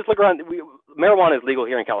 Like, I just look around. Marijuana is legal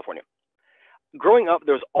here in California. Growing up,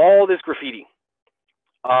 there was all this graffiti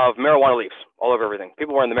of marijuana leaves all over everything.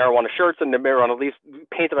 People wearing the marijuana shirts and the marijuana leaves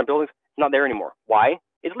painted on buildings. It's not there anymore. Why?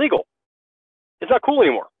 It's legal. It's not cool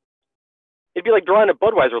anymore. It'd be like drawing a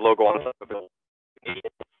Budweiser logo on the building.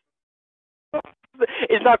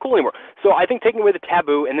 It's not cool anymore. So I think taking away the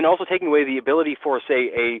taboo, and then also taking away the ability for,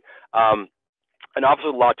 say, an officer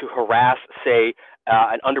of the law to harass, say,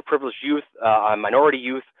 an underprivileged youth, a minority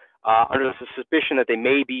youth, under the suspicion that they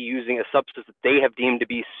may be using a substance that they have deemed to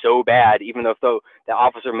be so bad, even though the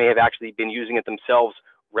officer may have actually been using it themselves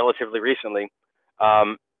relatively recently.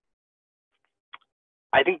 I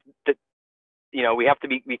think that, you know, we have to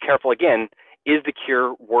be careful again. Is the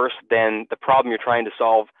cure worse than the problem you're trying to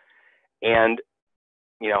solve? And,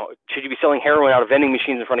 you know, should you be selling heroin out of vending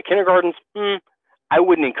machines in front of kindergartens? I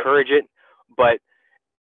wouldn't encourage it, but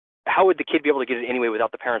how would the kid be able to get it anyway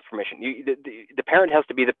without the parent's permission? The parent has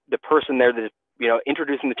to be the person there that is, you know,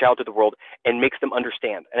 introducing the child to the world and makes them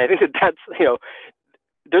understand. And I think that's, you know,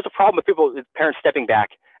 there's a problem with parents stepping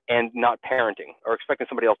back and not parenting or expecting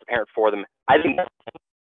somebody else to parent for them. I think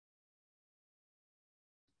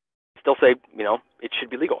still say, you know, it should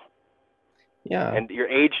be legal. Yeah. And your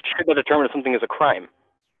age should not determine if something is a crime.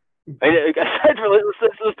 I mean,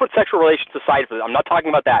 let's put sexual relations aside for this. I'm not talking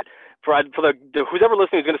about that. For who's ever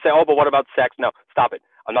listening is going to say, oh, but what about sex? No, stop it.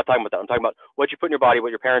 I'm not talking about that. I'm talking about what you put in your body, what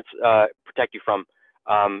your parents protect you from.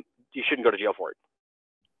 You shouldn't go to jail for it.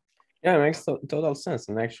 Yeah, it makes total sense.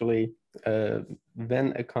 And actually,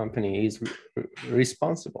 when a company is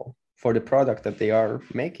responsible for the product that they are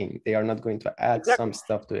making, they are not going to add some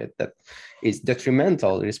stuff to it that is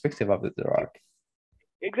detrimental, irrespective of the drug.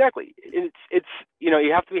 Exactly. It's you know,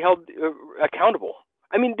 you have to be held accountable.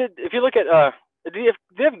 I mean, if you look at do you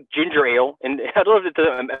have ginger ale? And I don't know if it's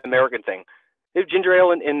an American thing. Do you have ginger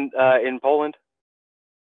ale in Poland?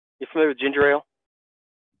 You familiar with ginger ale?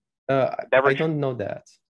 I don't know that.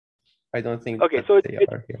 I don't think okay, so they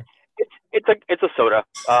are here. It's a soda.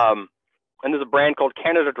 And there's a brand called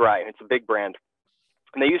Canada Dry. It's a big brand.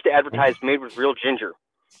 And they used to advertise made with real ginger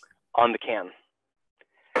on the can.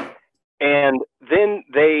 And then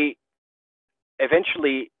they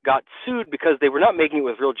eventually got sued because they were not making it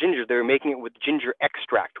with real ginger. They were making it with ginger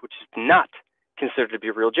extract, which is not considered to be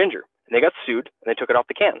real ginger. And they got sued and they took it off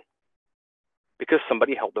the can because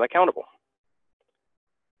somebody held them accountable.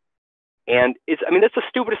 And that's the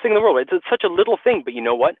stupidest thing in the world. It's such a little thing, but you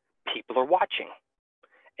know what? People are watching.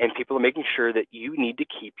 And people are making sure that you need to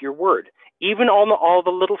keep your word, even on all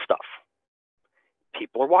the little stuff.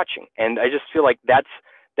 People are watching, and I just feel like that's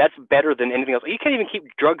better than anything else. You can't even keep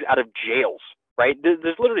drugs out of jails, right?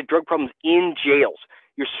 There's literally drug problems in jails.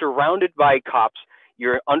 You're surrounded by cops.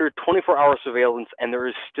 You're under 24-hour surveillance, and there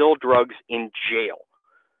is still drugs in jail.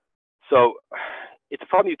 So it's a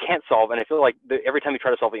problem you can't solve, and I feel like every time you try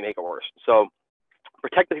to solve it, you make it worse. So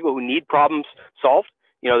protect the people who need problems solved.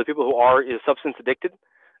 You know, the people who are substance addicted.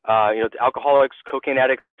 You know, alcoholics, cocaine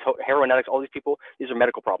addicts, heroin addicts, all these people, these are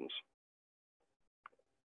medical problems.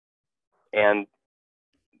 And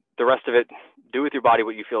the rest of it, do with your body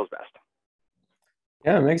what you feel is best.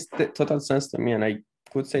 Yeah, it makes total sense to me. And I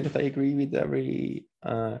could say that I agree with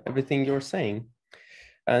everything you're saying.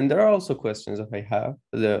 And there are also questions that I have.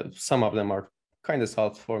 Some of them are kind of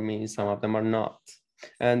solved for me, some of them are not.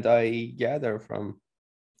 And I gather from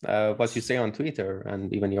what you say on Twitter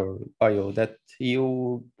and even your bio that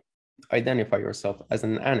you identify yourself as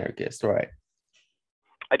an anarchist, right?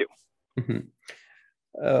 I do.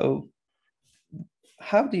 Mm-hmm.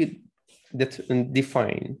 How do you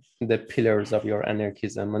define the pillars of your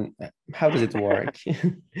anarchism, and how does it work?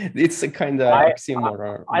 It's a kind of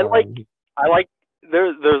oxymoron. I like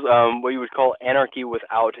there's what you would call anarchy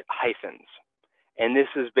without hyphens, and this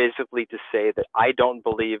is basically to say that I don't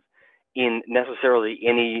believe in necessarily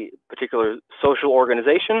any particular social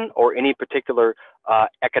organization or any particular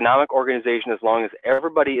economic organization, as long as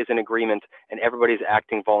everybody is in agreement and everybody is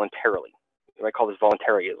acting voluntarily. I call this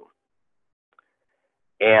voluntarism.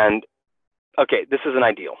 And okay, this is an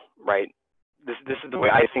ideal, right? This is the way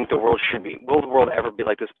I think the world should be. Will the world ever be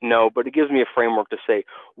like this? No, but it gives me a framework to say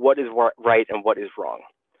what is right and what is wrong.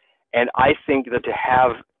 And I think that to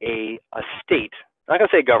have a state, I'm not going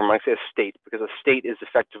to say government, I say a state, because a state is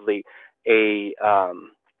effectively a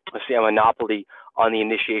let's say, a monopoly on the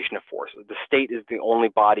initiation of force. The state is the only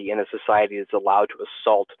body in a society that's allowed to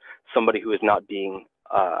assault somebody who is not being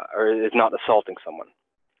or is not assaulting someone,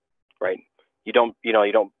 right? You don't,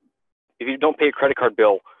 if you don't pay a credit card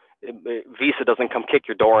bill, Visa doesn't come kick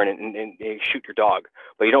your door and shoot your dog.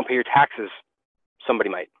 But you don't pay your taxes, somebody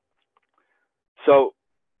might. So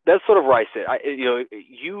that's sort of where I sit.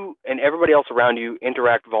 You and everybody else around you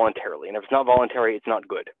interact voluntarily, and if it's not voluntary, it's not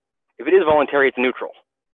good. If it is voluntary, it's neutral.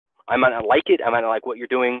 I might not like it, I might not like what you're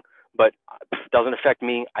doing, but it doesn't affect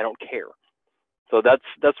me. I don't care. So that's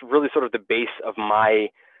really sort of the base of my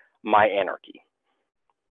anarchy.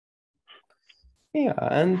 Yeah,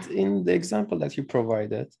 and in the example that you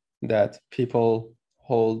provided, that people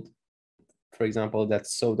hold, for example, that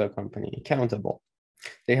soda company accountable,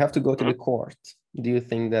 they have to go to the court. Do you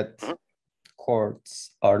think that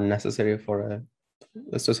courts are necessary for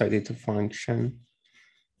a society to function?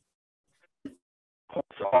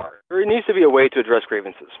 There needs to be a way to address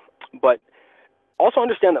grievances, but also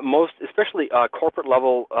understand that most, especially corporate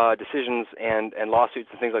level decisions and lawsuits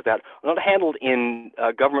and things like that, are not handled in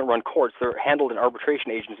government-run courts. They're handled in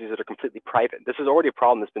arbitration agencies that are completely private. This is already a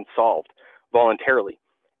problem that's been solved voluntarily.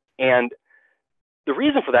 And the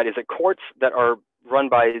reason for that is that courts that are run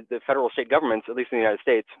by the federal state governments, at least in the United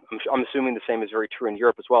States, I'm assuming the same is very true in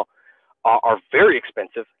Europe as well, are very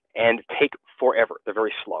expensive and take forever. They're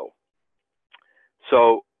very slow.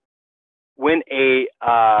 So when an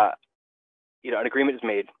agreement is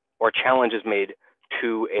made or a challenge is made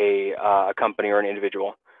to a company or an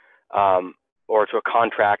individual, or to a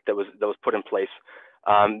contract that was put in place,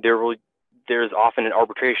 there's often an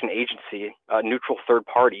arbitration agency, a neutral third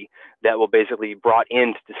party, that will basically be brought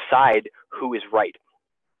in to decide who is right.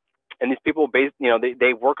 And these people,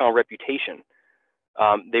 they work on reputation.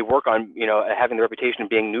 They work on having the reputation of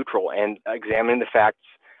being neutral and examining the facts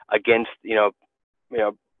against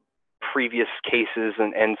previous cases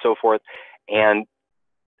and so forth. And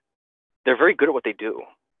they're very good at what they do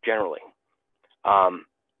generally. And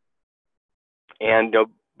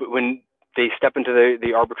when they step into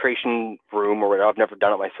the arbitration room or whatever, I've never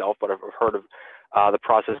done it myself, but I've heard of the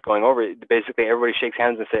process going over it. Basically, everybody shakes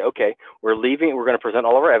hands and say, okay, we're leaving. We're going to present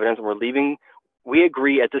all of our evidence, and we're leaving. We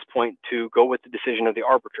agree at this point to go with the decision of the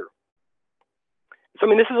arbiter. So I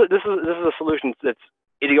mean, this is a solution it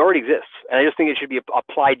already exists, and I just think it should be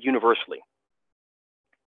applied universally.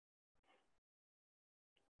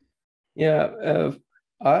 Yeah,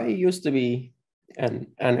 I used to be an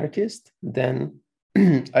anarchist. Then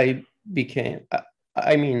I became,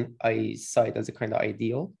 I saw it as a kind of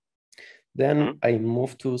ideal. Then I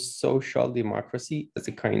moved to social democracy as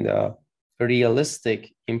a kind of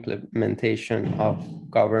realistic implementation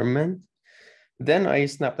of government. Then I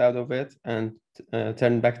snapped out of it and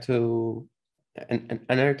turned back to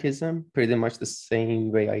anarchism, pretty much the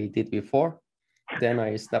same way I did before. Then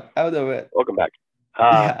I snapped out of it. Welcome back.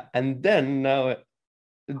 Yeah, and then now,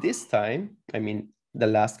 this time, the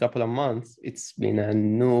last couple of months, it's been a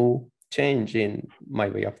new change in my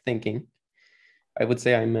way of thinking. I would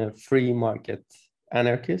say I'm a free market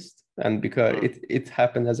anarchist, and because it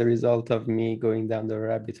happened as a result of me going down the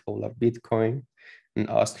rabbit hole of Bitcoin and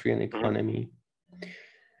Austrian economy.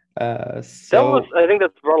 I think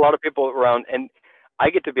that's brought a lot of people around, and I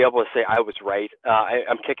get to be able to say I was right.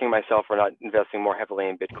 I'm kicking myself for not investing more heavily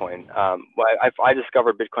in Bitcoin. I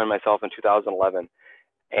discovered Bitcoin myself in 2011,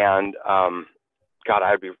 and God,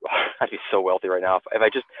 I'd be so wealthy right now if I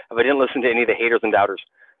didn't listen to any of the haters and doubters.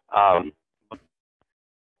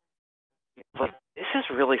 But this is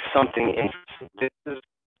really something interesting.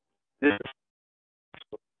 This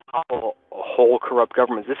whole corrupt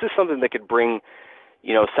governments. This is something that could bring,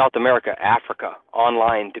 South America, Africa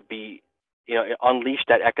online to be, unleash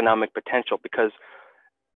that economic potential, because,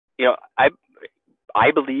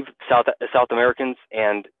 I believe South Americans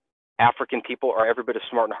and African people are every bit as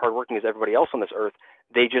smart and hardworking as everybody else on this earth.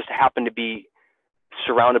 They just happen to be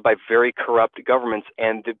surrounded by very corrupt governments,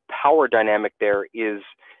 and the power dynamic there is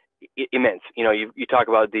immense. You talk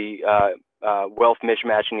about the wealth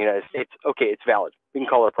mismatch in the United States. Okay, it's valid. We can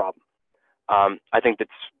call it a problem. I think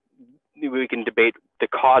we can debate the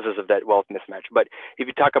causes of that wealth mismatch. But if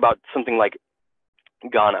you talk about something like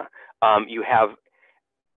Ghana, you have,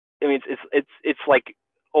 it's like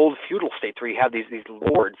old feudal states where you have these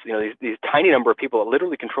lords, these tiny number of people that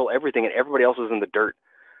literally control everything, and everybody else is in the dirt.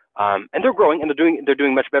 And they're growing, and they're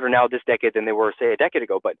doing much better now this decade than they were, say, a decade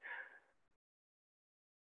ago. But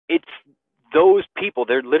it's those people.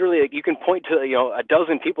 They're literally, you can point to a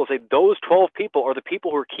dozen people, say those 12 people are the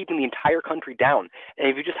people who are keeping the entire country down. And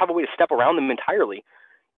if you just have a way to step around them entirely,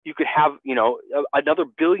 you could have, another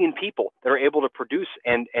billion people that are able to produce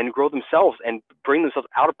and grow themselves and bring themselves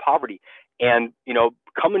out of poverty and,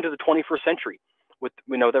 come into the 21st century with,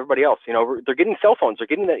 with everybody else. They're getting cell phones, they're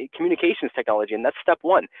getting the communications technology, and that's step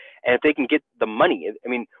one. And if they can get the money, I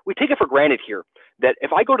mean, we take it for granted here that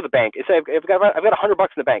if I go to the bank, say I've got $100 in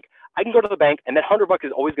the bank, I can go to the bank and that $100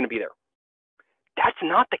 is always going to be there. That's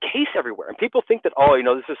not the case everywhere. And people think that,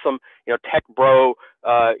 this is some, tech bro,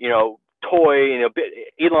 toy,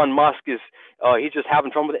 Elon Musk is, he's just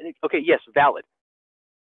having fun with it. Okay, yes, valid.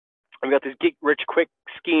 We've got these get rich quick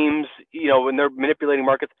schemes, when they're manipulating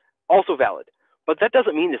markets, also valid. But that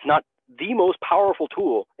doesn't mean it's not the most powerful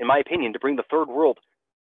tool, in my opinion, to bring the third world,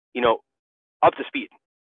 up to speed.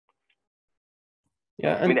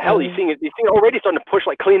 Yeah, I mean, hell, you're seeing it already starting to push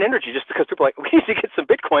like clean energy just because people are like, we need to get some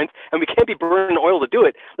Bitcoins and we can't be burning oil to do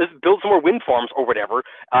it. Let's build some more wind farms or whatever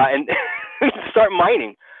and start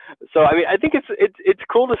mining. So, I mean, I think it's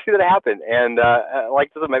cool to see that happen. And I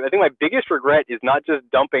think my biggest regret is not just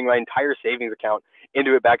dumping my entire savings account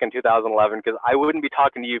into it back in 2011, because I wouldn't be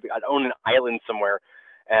talking to you. I'd own an island somewhere.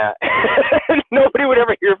 Nobody would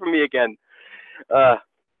ever hear from me again.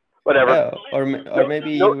 Whatever. Yeah, or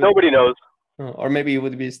maybe nobody knows. Or maybe you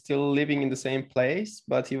would be still living in the same place,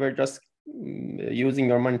 but you were just using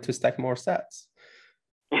your money to stack more sats.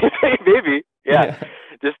 Maybe, yeah.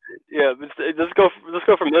 Just go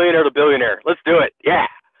from millionaire to billionaire. Let's do it. Yeah.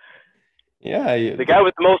 Yeah. The guy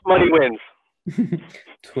with the most money wins.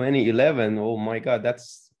 2011. Oh my God,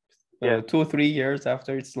 that's 2 or 3 years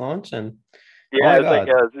after its launch, and yeah, I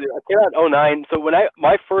came out in 2009. So when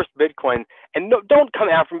my first Bitcoin, and no, don't come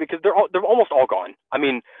after me because they're almost all gone. I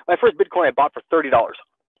mean, my first Bitcoin I bought for $30,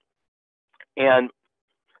 and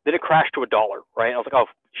then it crashed to $1. Right? I was like, oh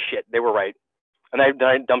shit, they were right. And then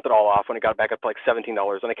I dumped it all off when it got back up to like $17,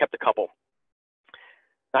 and I kept a couple.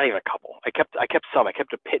 Not even a couple. I kept some. I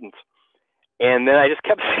kept a pittance. And then I just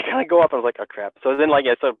kept kind of go up. I was like, oh crap. So then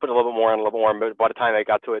so I put a little bit more and a little bit more. But by the time I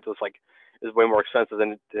got to it, it was way more expensive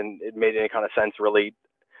than it made any kind of sense really,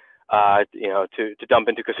 to dump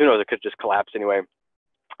into casinos. It could just collapse anyway.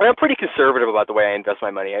 And I'm pretty conservative about the way I invest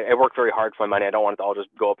my money. I work very hard for my money. I don't want it to all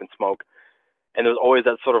just go up in smoke. And there's always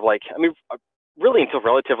that sort of really until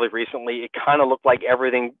relatively recently, it kind of looked like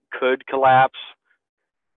everything could collapse.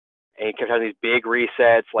 And you kept having these big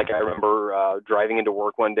resets. Like I remember driving into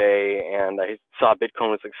work one day and I saw Bitcoin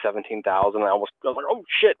was like 17,000. I was like, oh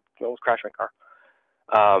shit, I almost crashed my car.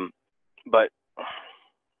 But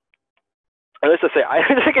let's just say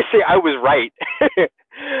I was right.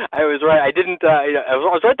 I was right. I didn't. I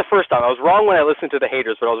was right the first time. I was wrong when I listened to the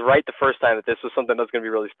haters, but I was right the first time that this was something that's going to be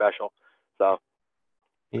really special. So.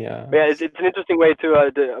 Yeah, it's an interesting way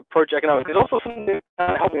to approach economics. It's also something that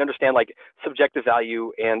helps me understand subjective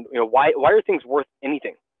value and why are things worth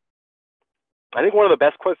anything. I think one of the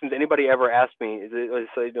best questions anybody ever asked me is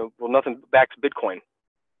well, nothing backs Bitcoin,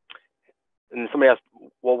 and somebody asked,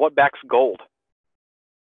 well, what backs gold?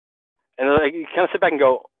 And you kind of sit back and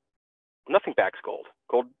go, nothing backs gold.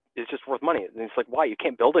 Gold is just worth money. And it's like, why? You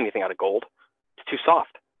can't build anything out of gold. It's too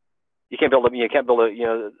soft. You can't build if you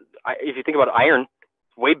think about iron.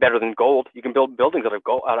 Way better than gold. You can build buildings out of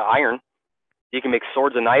iron. You can make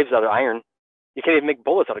swords and knives out of iron. You can't even make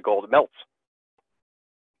bullets out of gold. It melts.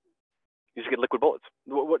 You just get liquid bullets.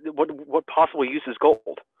 What possible use is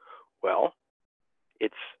gold? Well,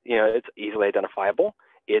 it's easily identifiable.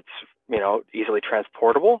 It's easily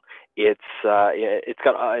transportable. It's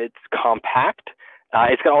compact.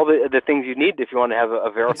 It's got all the things you need if you want to have a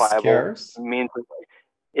verifiable means.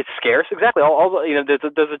 It's scarce. Exactly. All the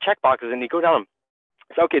there's a check boxes and you go down them.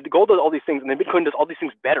 So, okay, the gold does all these things, and then Bitcoin does all these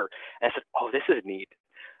things better. And I said, oh, this is neat.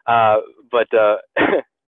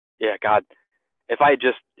 Yeah, God, if I had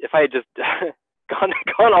just gone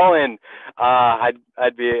all in,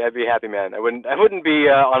 I'd be a happy man. I wouldn't be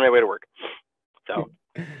on my way to work. So,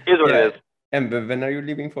 here's what it is. And when are you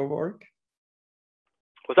leaving for work?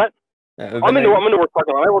 What's that? I'm in the work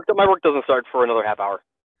parking lot. My work doesn't start for another half hour.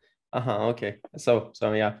 Okay. So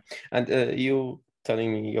yeah, and you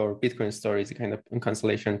telling me your Bitcoin story is a kind of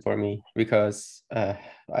consolation for me because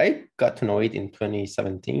I got to know it in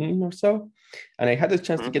 2017 or so, and I had a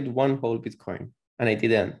chance to get one whole Bitcoin, and I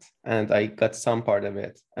didn't, and I got some part of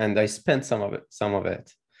it, and I spent some of it,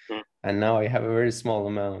 and now I have a very small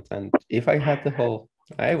amount, and if I had the whole,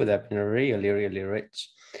 I would have been really, really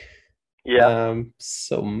rich. Yeah.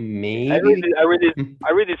 So maybe I read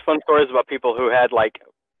these fun stories about people who had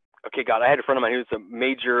okay, God, I had a friend of mine who was a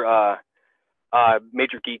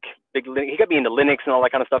major geek. He got me into Linux and all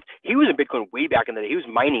that kind of stuff. He was in Bitcoin way back in the day. He was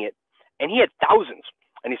mining it, and he had thousands,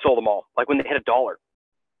 and he sold them all. Like when they hit $1.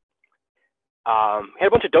 He had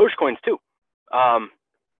a bunch of Dogecoins too.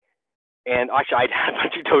 And actually, I had a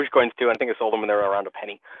bunch of Dogecoins too. And I think I sold them when they were around a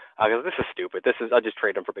penny. Because this is stupid. I'll just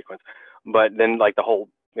trade them for Bitcoins. But then like the whole,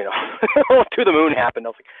 to the moon happened. I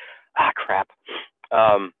was like, crap.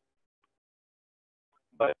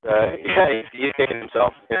 But yeah, he's taking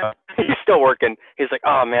himself. He's still working. He's like,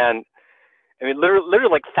 oh man. I mean, literally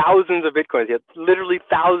like thousands of Bitcoins. He had literally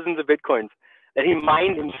thousands of Bitcoins that he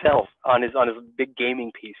mined himself on his big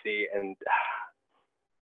gaming PC. And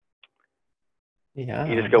yeah,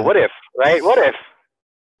 you just go, what if, right? What if?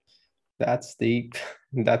 That's deep.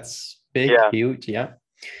 That's big, Yeah. huge. Yeah.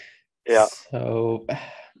 Yeah. So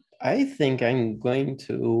I think I'm going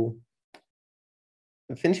to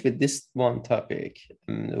finish with this one topic.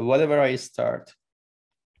 Whatever I start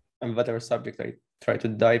and whatever subject I try to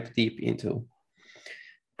dive deep into,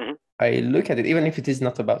 I look at it, even if it is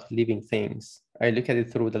not about living things, I look at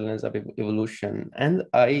it through the lens of evolution. And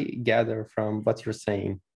I gather from what you're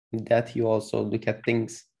saying that you also look at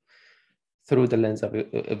things through the lens of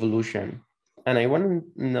evolution. And I want to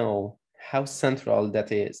know how central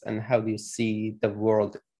that is, and how do you see the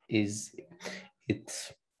world? Is it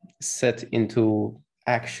set into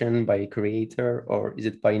action by a creator, or is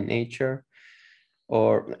it by nature?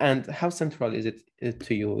 And how central is it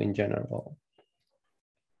to you in general?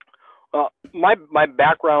 Well, my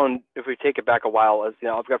background, if we take it back a while, is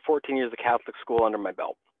I've got 14 years of Catholic school under my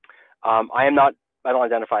belt. I don't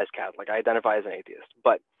identify as Catholic. I identify as an atheist.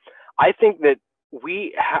 But I think that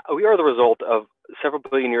we are the result of several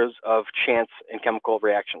billion years of chance and chemical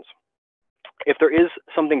reactions. If there is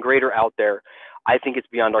something greater out there, I think it's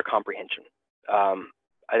beyond our comprehension.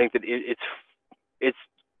 I think that it's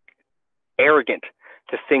arrogant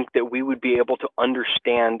to think that we would be able to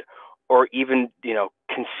understand or even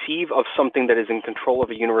conceive of something that is in control of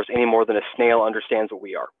a universe any more than a snail understands what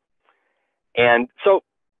we are. And so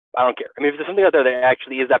I don't care. I mean, if there's something out there that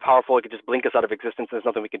actually is that powerful, it could just blink us out of existence, there's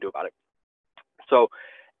nothing we can do about it. So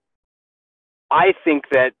I think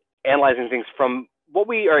that analyzing things from what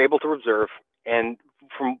we are able to observe, and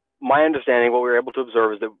from my understanding, what we were able to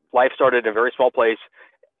observe is that life started in a very small place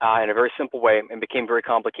in a very simple way and became very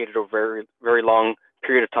complicated over a very, very long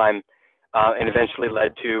period of time, and eventually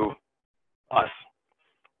led to us.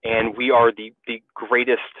 And we are the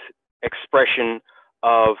greatest expression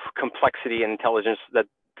of complexity and intelligence that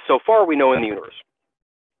so far we know in the universe.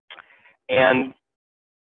 And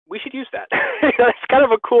we should use that. It's kind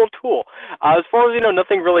of a cool tool. As far as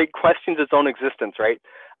nothing really questions its own existence, right?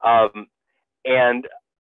 And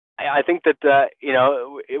I think that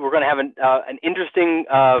we're going to have an interesting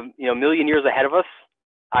million years ahead of us.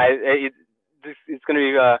 It's going to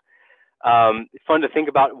be fun to think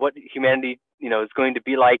about what humanity is going to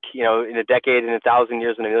be like in a decade, in 1,000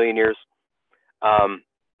 years, in a million years. But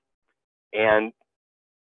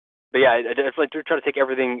yeah, I definitely try to take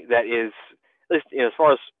everything that is, at least as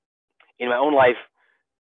far as in my own life,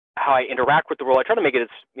 how I interact with the world. I try to make it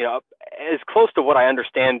as close to what I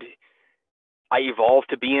understand I evolved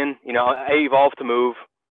to be in. I evolved to move.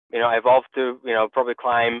 I evolved to probably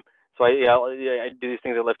climb. So I do these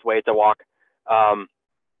things. I lift weights. I walk. I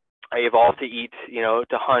evolved to eat. To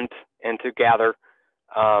hunt and to gather.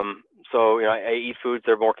 So I eat foods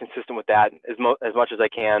that are more consistent with that as much as I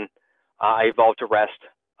can. I evolved to rest.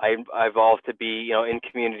 I evolved to be in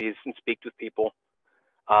communities and speak with people.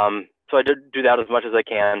 So I do that as much as I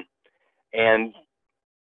can, and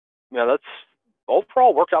that's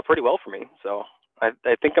overall worked out pretty well for me. So I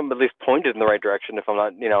think I'm at least pointed in the right direction, if I'm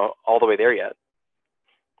not all the way there yet.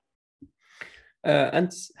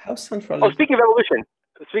 And how central? Oh, speaking of evolution,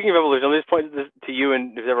 I'll just point this to you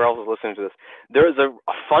and whoever else is listening to this. There is a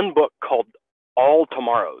fun book called All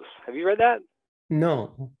Tomorrows. Have you read that?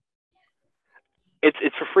 No. It's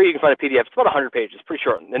for free. You can find a PDF. It's about 100 pages, pretty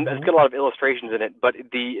short, and it's got a lot of illustrations in it. But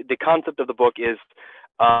the concept of the book is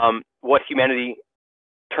what humanity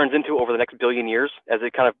turns into over the next billion years as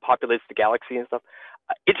it kind of populates the galaxy and stuff.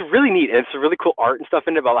 It's really neat, and it's a really cool art and stuff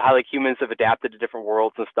in it about how humans have adapted to different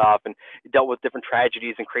worlds and stuff, and dealt with different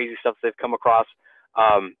tragedies and crazy stuff they've come across.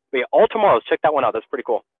 But yeah, All Tomorrows. Check that one out. That's pretty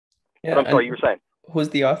cool. Yeah, but I'm sorry, you were saying. Who's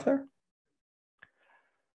the author?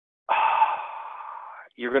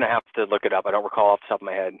 You're going to have to look it up. I don't recall off the top of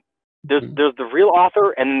my head. There's the real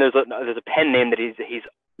author, and then there's a pen name that he's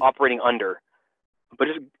operating under. But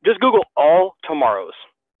just Google All Tomorrows.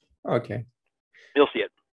 Okay. You'll see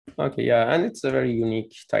it. Okay, yeah, and it's a very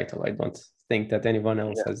unique title. I don't think that anyone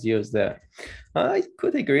else has used that. I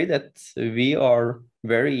could agree that we are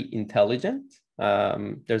very intelligent.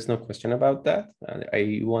 There's no question about that.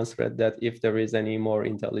 I once read that if there is any more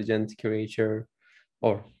intelligent creature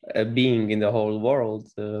or a being in the whole world,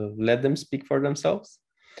 let them speak for themselves.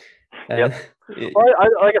 Yep. And Well,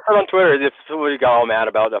 like I said on Twitter, if somebody got all mad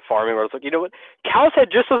about the farming, where it's like, you know what, cows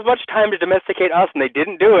had just as much time to domesticate us, and they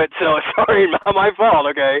didn't do it. So sorry, not my fault.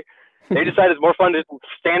 Okay, they decided it's more fun to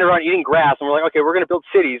stand around eating grass, and we're like, okay, we're gonna build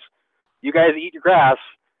cities. You guys eat your grass,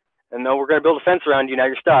 and then we're gonna build a fence around you. Now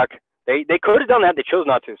you're stuck. They could have done that. They chose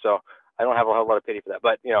not to. So I don't have a whole lot of pity for that.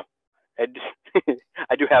 But you know, I, just,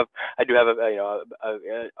 I do have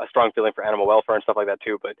a strong feeling for animal welfare and stuff like that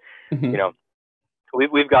too. But you know.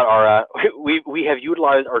 We've got our we have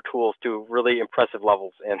utilized our tools to really impressive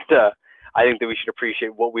levels, and I think that we should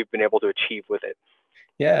appreciate what we've been able to achieve with it.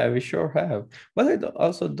 Yeah, we sure have. But I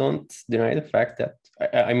also don't deny the fact that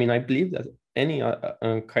I mean I believe that any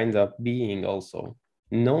kind of being also,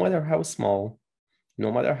 no matter how small,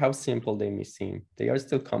 no matter how simple they may seem, they are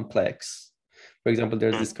still complex. For example,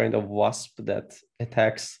 there's this kind of wasp that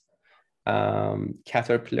attacks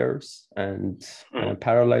caterpillars and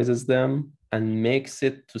paralyzes them and makes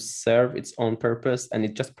it to serve its own purpose, and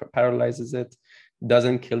it just paralyzes it,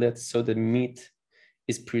 doesn't kill it, so the meat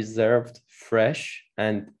is preserved fresh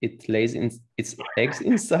and it lays in its eggs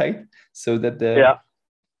inside so that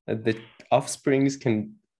the offsprings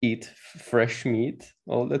can eat fresh meat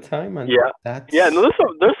all the time. And that's no,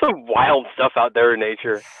 there's some wild stuff out there in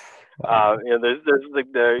nature. wow. You know, there's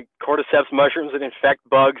the cordyceps mushrooms that infect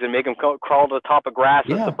bugs and make them crawl to the top of grass,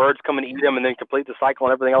 so the birds come and eat them, and then complete the cycle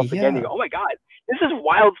and everything else again. You go, oh my God, this is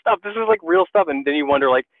wild stuff. This is like real stuff. And then you wonder,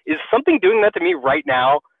 like, is something doing that to me right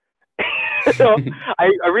now? So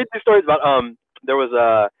I read these stories about there was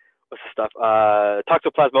what's the stuff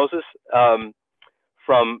toxoplasmosis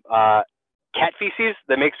from cat feces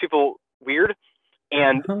that makes people weird,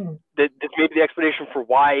 and this may be the explanation for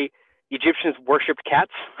why Egyptians worshipped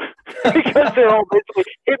cats because they're all basically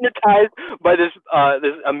hypnotized by this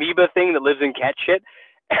amoeba thing that lives in cat shit.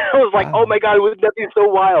 And I was like, oh my God, wouldn't that be so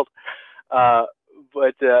wild?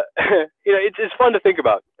 But you know, it's fun to think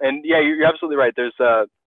about. And yeah, you're absolutely right. There's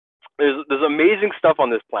amazing stuff on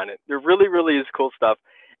this planet. There really, really is cool stuff.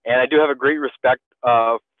 And I do have a great respect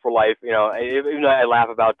for life. You know, even though I laugh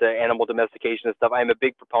about the animal domestication and stuff, I'm a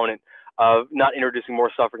big proponent of not introducing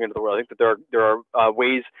more suffering into the world. I think that there are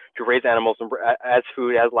ways to raise animals as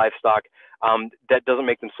food, as livestock, that doesn't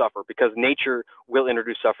make them suffer, because nature will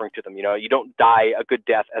introduce suffering to them. You know, you don't die a good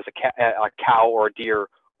death as a cow or a deer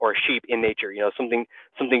or a sheep in nature. You know, something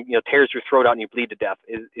you know tears your throat out and you bleed to death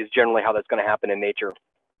is generally how that's going to happen in nature.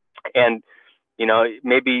 And you know,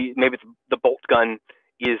 maybe the bolt gun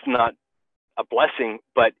is not a blessing,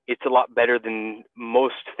 but it's a lot better than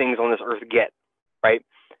most things on this earth get, right?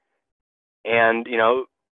 And you know,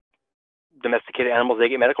 domesticated animals, they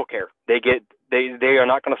get medical care. They are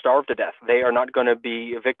not going to starve to death. They are not going to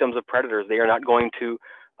be victims of predators. They are not going to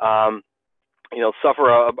you know, suffer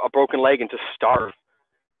a broken leg and to starve.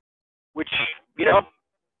 Which, you know,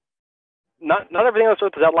 not everything on this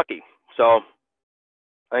earth is that lucky. So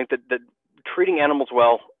I think that treating animals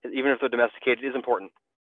well, even if they're domesticated, is important.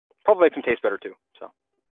 Probably makes them taste better too. So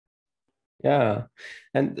yeah.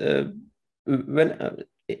 And when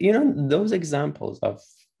you know, those examples of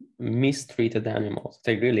mistreated animals,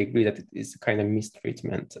 I really agree that it is a kind of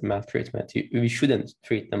mistreatment, maltreatment. We shouldn't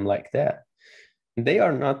treat them like that. They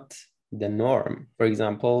are not the norm. For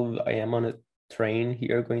example, I am on a train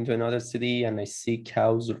here going to another city and I see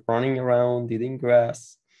cows running around eating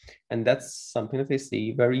grass, and that's something that I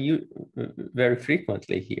see very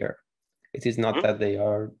frequently here. It is not that they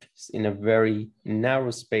are in a very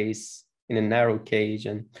narrow space, in a narrow cage,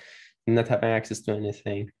 and not having access to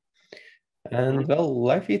anything. And well,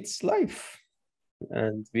 life eats life,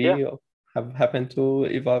 and we have happened to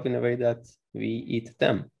evolve in a way that we eat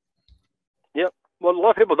them. Yep. Well, a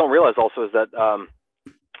lot of people don't realize also is that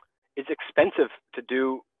it's expensive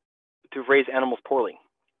to raise animals poorly,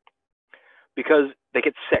 because they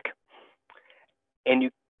get sick, and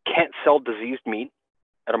you can't sell diseased meat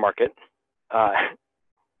at a market.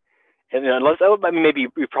 And unless, I mean, maybe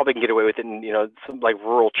you probably can get away with it in, you know, some like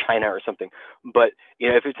rural China or something. But you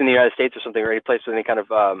know, if it's in the United States or something, or any place with any kind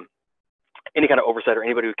of oversight, or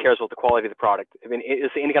anybody who cares about the quality of the product, I mean,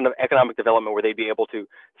 it's any kind of economic development where they'd be able to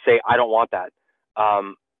say, I don't want that.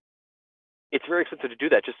 It's very expensive to do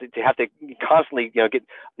that, just to have to constantly, you know, get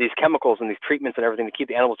these chemicals and these treatments and everything to keep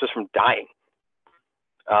the animals just from dying.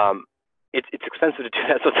 It's expensive to do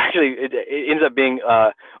that, so it's actually it ends up being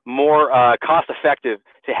more cost effective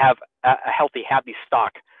to have a healthy, happy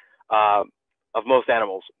stock of most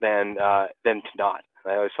animals than to not.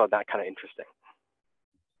 I always found that kind of interesting.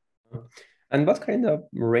 And what kind of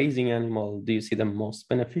raising animal do you see the most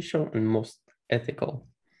beneficial and most ethical?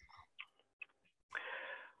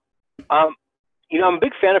 You know, I'm a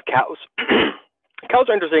big fan of cows. Cows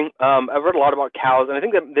are interesting. I've read a lot about cows, and I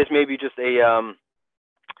think that this may be just an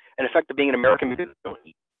effect of being an American because we don't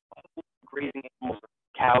eat grazing animals,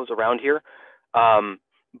 cows around here.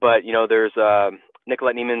 But you know, there's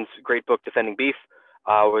Nicolette Niemann's great book, Defending Beef,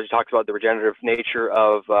 where he talks about the regenerative nature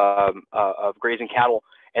of grazing cattle,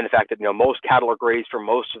 and the fact that, you know, most cattle are grazed for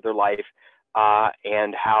most of their life,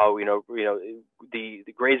 and how, you know the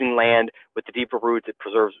grazing land with the deeper roots, it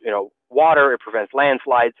preserves, you know, water, it prevents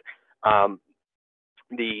landslides.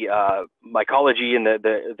 The mycology and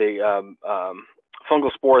the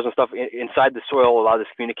fungal spores and stuff inside the soil allow this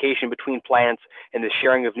communication between plants and the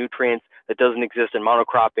sharing of nutrients that doesn't exist in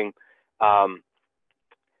monocropping.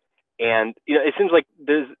 And you know, it seems like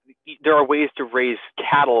there are ways to raise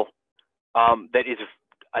cattle that is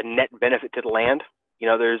a net benefit to the land. You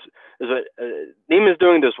know, there's what Neiman's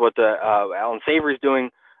doing. There's what Alan Savory's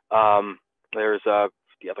doing. There's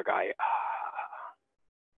the other guy.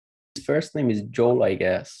 His first name is Joel, I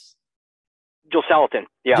guess. Joel Salatin.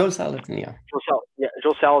 Yeah. Joel Salatin, yeah.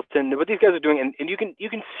 Joel Salatin. What these guys are doing, and you can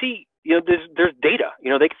see, you know, there's data.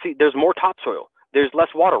 You know, they can see there's more topsoil. There's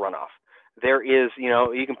less water runoff. There is, you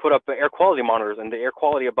know, you can put up air quality monitors, and the air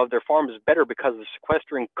quality above their farms is better because of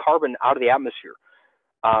sequestering carbon out of the atmosphere.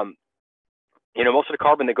 You know, most of the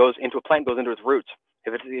carbon that goes into a plant goes into its roots.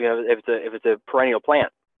 If it's, you know, if it's a perennial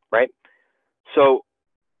plant, right? So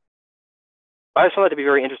I just found that to be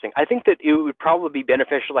very interesting. I think that it would probably be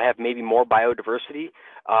beneficial to have maybe more biodiversity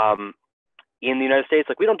in the United States.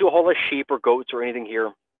 Like, we don't do a whole lot of sheep or goats or anything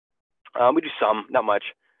here. We do some, not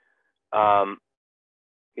much. Most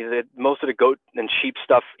of the goat and sheep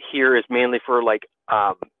stuff here is mainly for like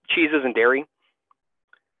cheeses and dairy.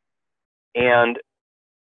 And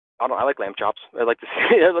I like lamb chops. I like to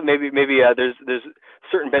see maybe there's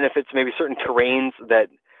certain benefits, maybe certain terrains that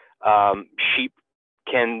sheep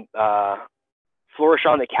can flourish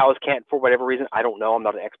on that cows can't for whatever reason. I don't know. I'm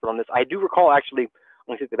not an expert on this. I do recall, actually,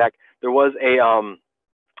 let me take it back. There was a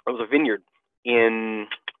vineyard in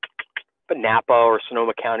Napa or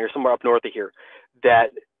Sonoma County or somewhere up north of here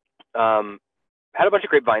that had a bunch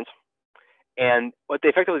of grapevines. And what they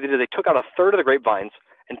effectively did is they took out a third of the grapevines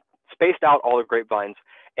and spaced out all the grapevines,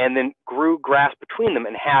 and then grew grass between them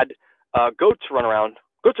and had goats run around,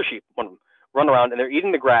 goats or sheep, one of them, run around, and they're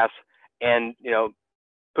eating the grass and, you know,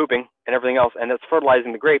 pooping and everything else, and that's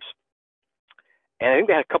fertilizing the grapes. And I think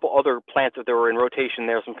they had a couple other plants that were in rotation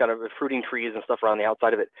there, some kind of fruiting trees and stuff around the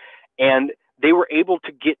outside of it. And they were able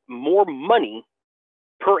to get more money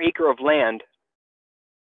per acre of land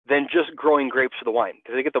than just growing grapes for the wine,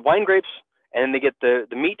 because they get the wine grapes, and then they get the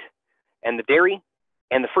meat and the dairy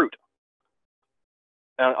and the fruit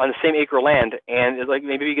on the same acre of land. And it's like,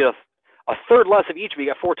 maybe you get a third less of each, but you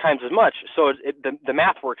got 4 times as much. So the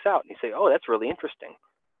math works out, and you say, oh, that's really interesting.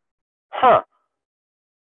 Huh.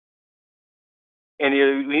 And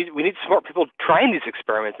we need smart people trying these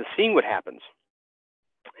experiments and seeing what happens.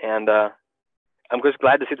 And I'm just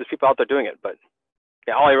glad to see there's people out there doing it. But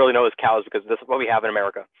yeah, all I really know is cows, because this is what we have in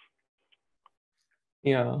America.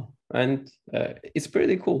 Yeah, and it's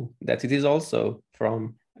pretty cool that it is also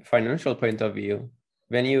from a financial point of view.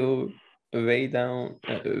 When you weigh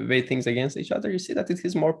things against each other, you see that it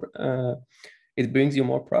is more. It brings you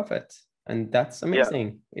more profit, and that's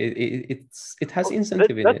amazing. Yeah. It has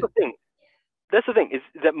incentive in it. That's the thing, is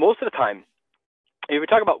that most of the time, if we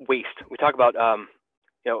talk about waste, we talk about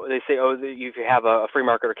you know, they say, oh, if you have a free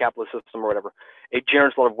market or capitalist system or whatever, it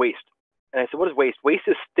generates a lot of waste. And I said, what is waste? Waste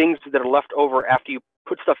is things that are left over after you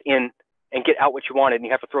put stuff in and get out what you wanted, and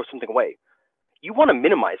you have to throw something away. You want to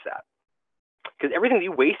minimize that, because everything that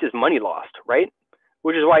you waste is money lost, right?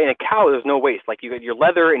 Which is why in a cow there's no waste. Like, you got your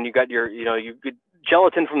leather, and you got your, you know, you get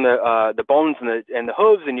gelatin from the bones and the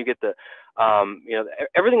hooves, and you get the you know,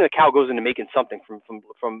 everything in the cow goes into making something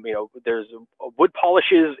from you know, there's wood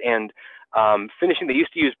polishes and finishing. They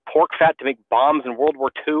used to use pork fat to make bombs in World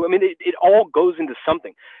War II. I mean, it all goes into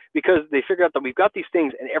something, because they figured out that we've got these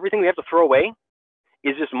things, and everything we have to throw away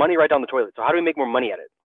is just money right down the toilet. So how do we make more money at it?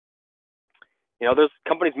 You know, there's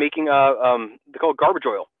companies making they call it garbage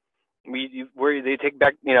oil, where they take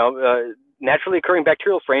back, you know, naturally occurring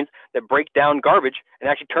bacterial strains that break down garbage and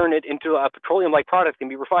actually turn it into a petroleum-like product, can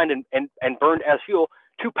be refined and burned as fuel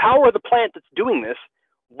to power the plant that's doing this,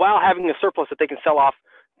 while having a surplus that they can sell off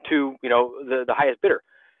to, you know, the highest bidder.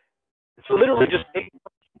 So literally just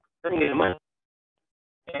turning it into money.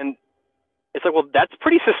 And it's like, well, that's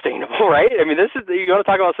pretty sustainable, right? I mean, this is, you want to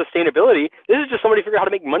talk about sustainability. This is just somebody figuring out how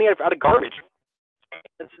to make money out of garbage.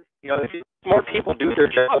 You know, if smart people do their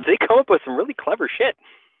jobs, they come up with some really clever shit.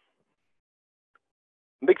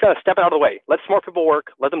 I'm a big fan of stepping out of the way. Let smart people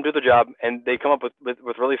work, let them do the job, and they come up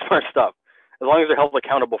with really smart stuff. as long as they're held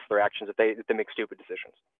accountable for their actions if they make stupid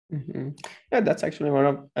decisions. Mm-hmm. Yeah, that's actually one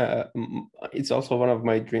of it's also one of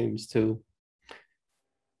my dreams too.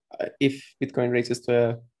 If Bitcoin raises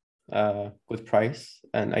to a good price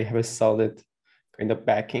and I have a solid kind of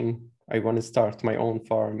backing, I want to start my own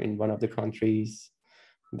farm in one of the countries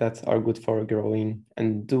that are good for growing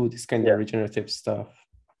and do this kind of regenerative stuff.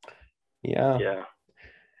 Yeah.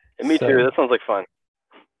 And me too. That sounds like fun.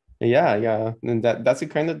 Yeah. And that's a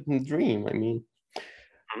kind of dream. I mean,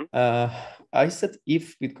 I said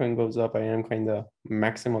if Bitcoin goes up, I am kind of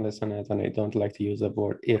maximalist on it, and I don't like to use the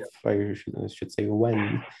word if. I should say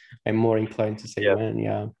when. I'm more inclined to say when.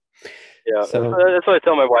 Yeah. So that's what I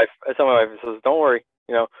tell my wife. I says, don't worry.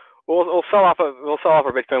 We'll sell off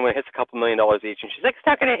our Bitcoin when it hits a couple $1 million each. And she's like, it's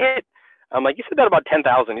not going to hit. I'm like, you said that about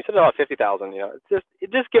 10,000. You said that about 50,000. It's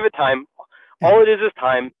just give it time. All it is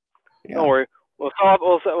time. Yeah. Don't worry. We'll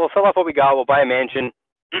sell off what we got. We'll buy a mansion.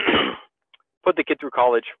 Put the kid through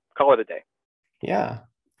college. Call it a day. Yeah.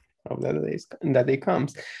 Hope that day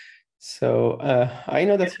comes. So I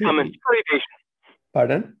know that it's coming. Be patient.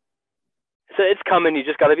 Pardon? So it's coming. You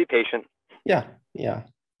just got to be patient. Yeah.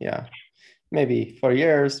 Maybe for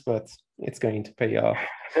years, but it's going to pay off.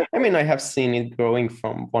 I mean, I have seen it growing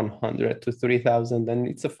from 100 to 3,000, and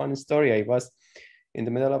it's a fun story. I was in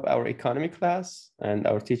the middle of our economy class, and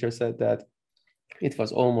our teacher said that it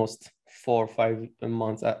was almost 4 or 5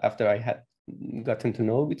 months after I had gotten to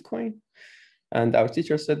know Bitcoin. And our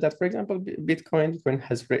teacher said that, for example, Bitcoin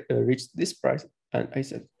has reached this price. And I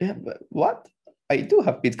said, yeah, but what? I do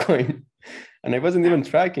have Bitcoin. And I wasn't even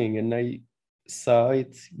tracking. And I saw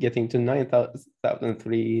it getting to 9,000,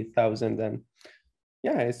 3,000. And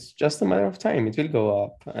yeah, it's just a matter of time. It will go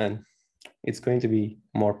up and it's going to be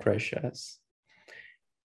more precious.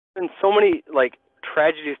 And so many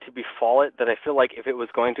tragedies to befall it that I feel like if it was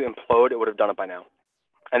going to implode, it would have done it by now.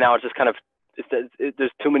 And now it's just kind of,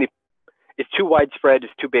 there's too many, it's too widespread,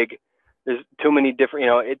 it's too big. There's too many different,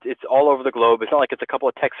 it's all over the globe. It's not like it's a couple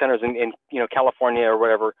of tech centers in California or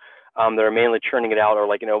whatever that are mainly churning it out, or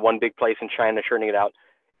one big place in China churning it out.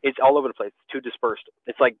 It's all over the place. It's too dispersed.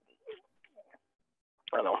 It's like,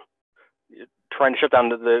 I don't know, trying to shut down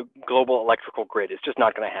the global electrical grid. It's just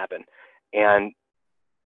not going to happen. And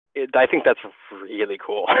I think that's really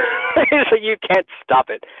cool. So you can't stop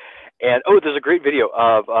it. And there's a great video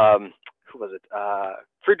of who was it?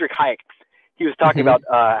 Friedrich Hayek. He was talking about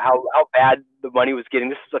how bad the money was getting.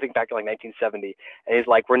 This was, I think, back in 1970. And he's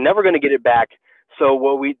like, we're never going to get it back. So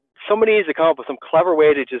somebody needs to come up with some clever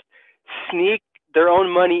way to just sneak their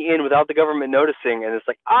own money in without the government noticing. And it's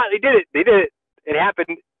like, they did it. It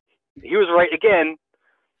happened. He was right again.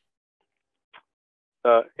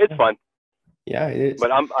 It's fun. Yeah, it is.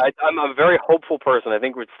 But I'm a very hopeful person. I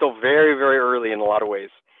think we're still very, very early in a lot of ways.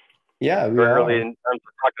 Yeah, we are early in terms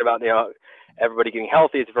of talking about everybody getting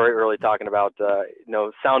healthy. It's very early talking about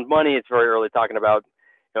sound money. It's very early talking about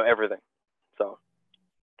everything. So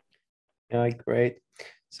yeah, great.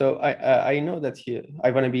 So I know that I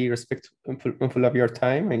want to be respectful of your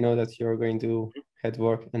time. I know that you're going to head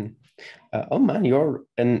work, and oh man, you're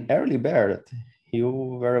an early bird. You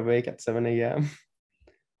were awake at 7 a.m.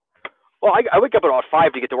 Well, I wake up at about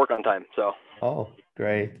 5 to get to work on time. So. Oh,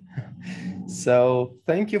 great. So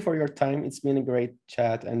thank you for your time. It's been a great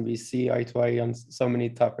chat, and we see eye to eye on so many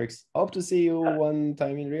topics. Hope to see you one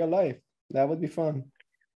time in real life. That would be fun.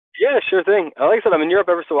 Yeah, sure thing. Like I said, I'm in Europe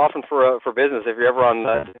ever so often for business. If you're ever on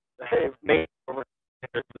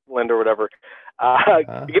Land or whatever,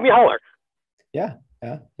 give me a holler. Yeah,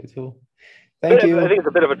 you too. Thank you. I think it's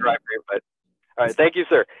a bit of a drive for you, but all right. Thank you,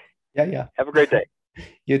 sir. Yeah. Have a great day.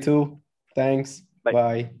 You too. Thanks.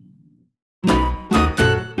 Bye.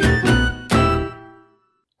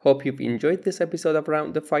 Hope you've enjoyed this episode of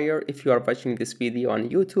Round the Fire. If you are watching this video on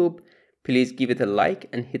YouTube, please give it a like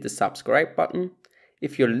and hit the subscribe button.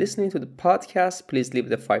 If you're listening to the podcast, please leave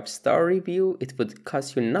the 5-star review. It would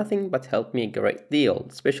cost you nothing but help me a great deal,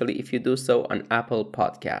 especially if you do so on Apple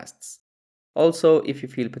Podcasts. Also, if you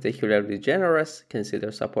feel particularly generous,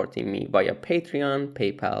 consider supporting me via Patreon,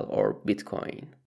 PayPal, or Bitcoin.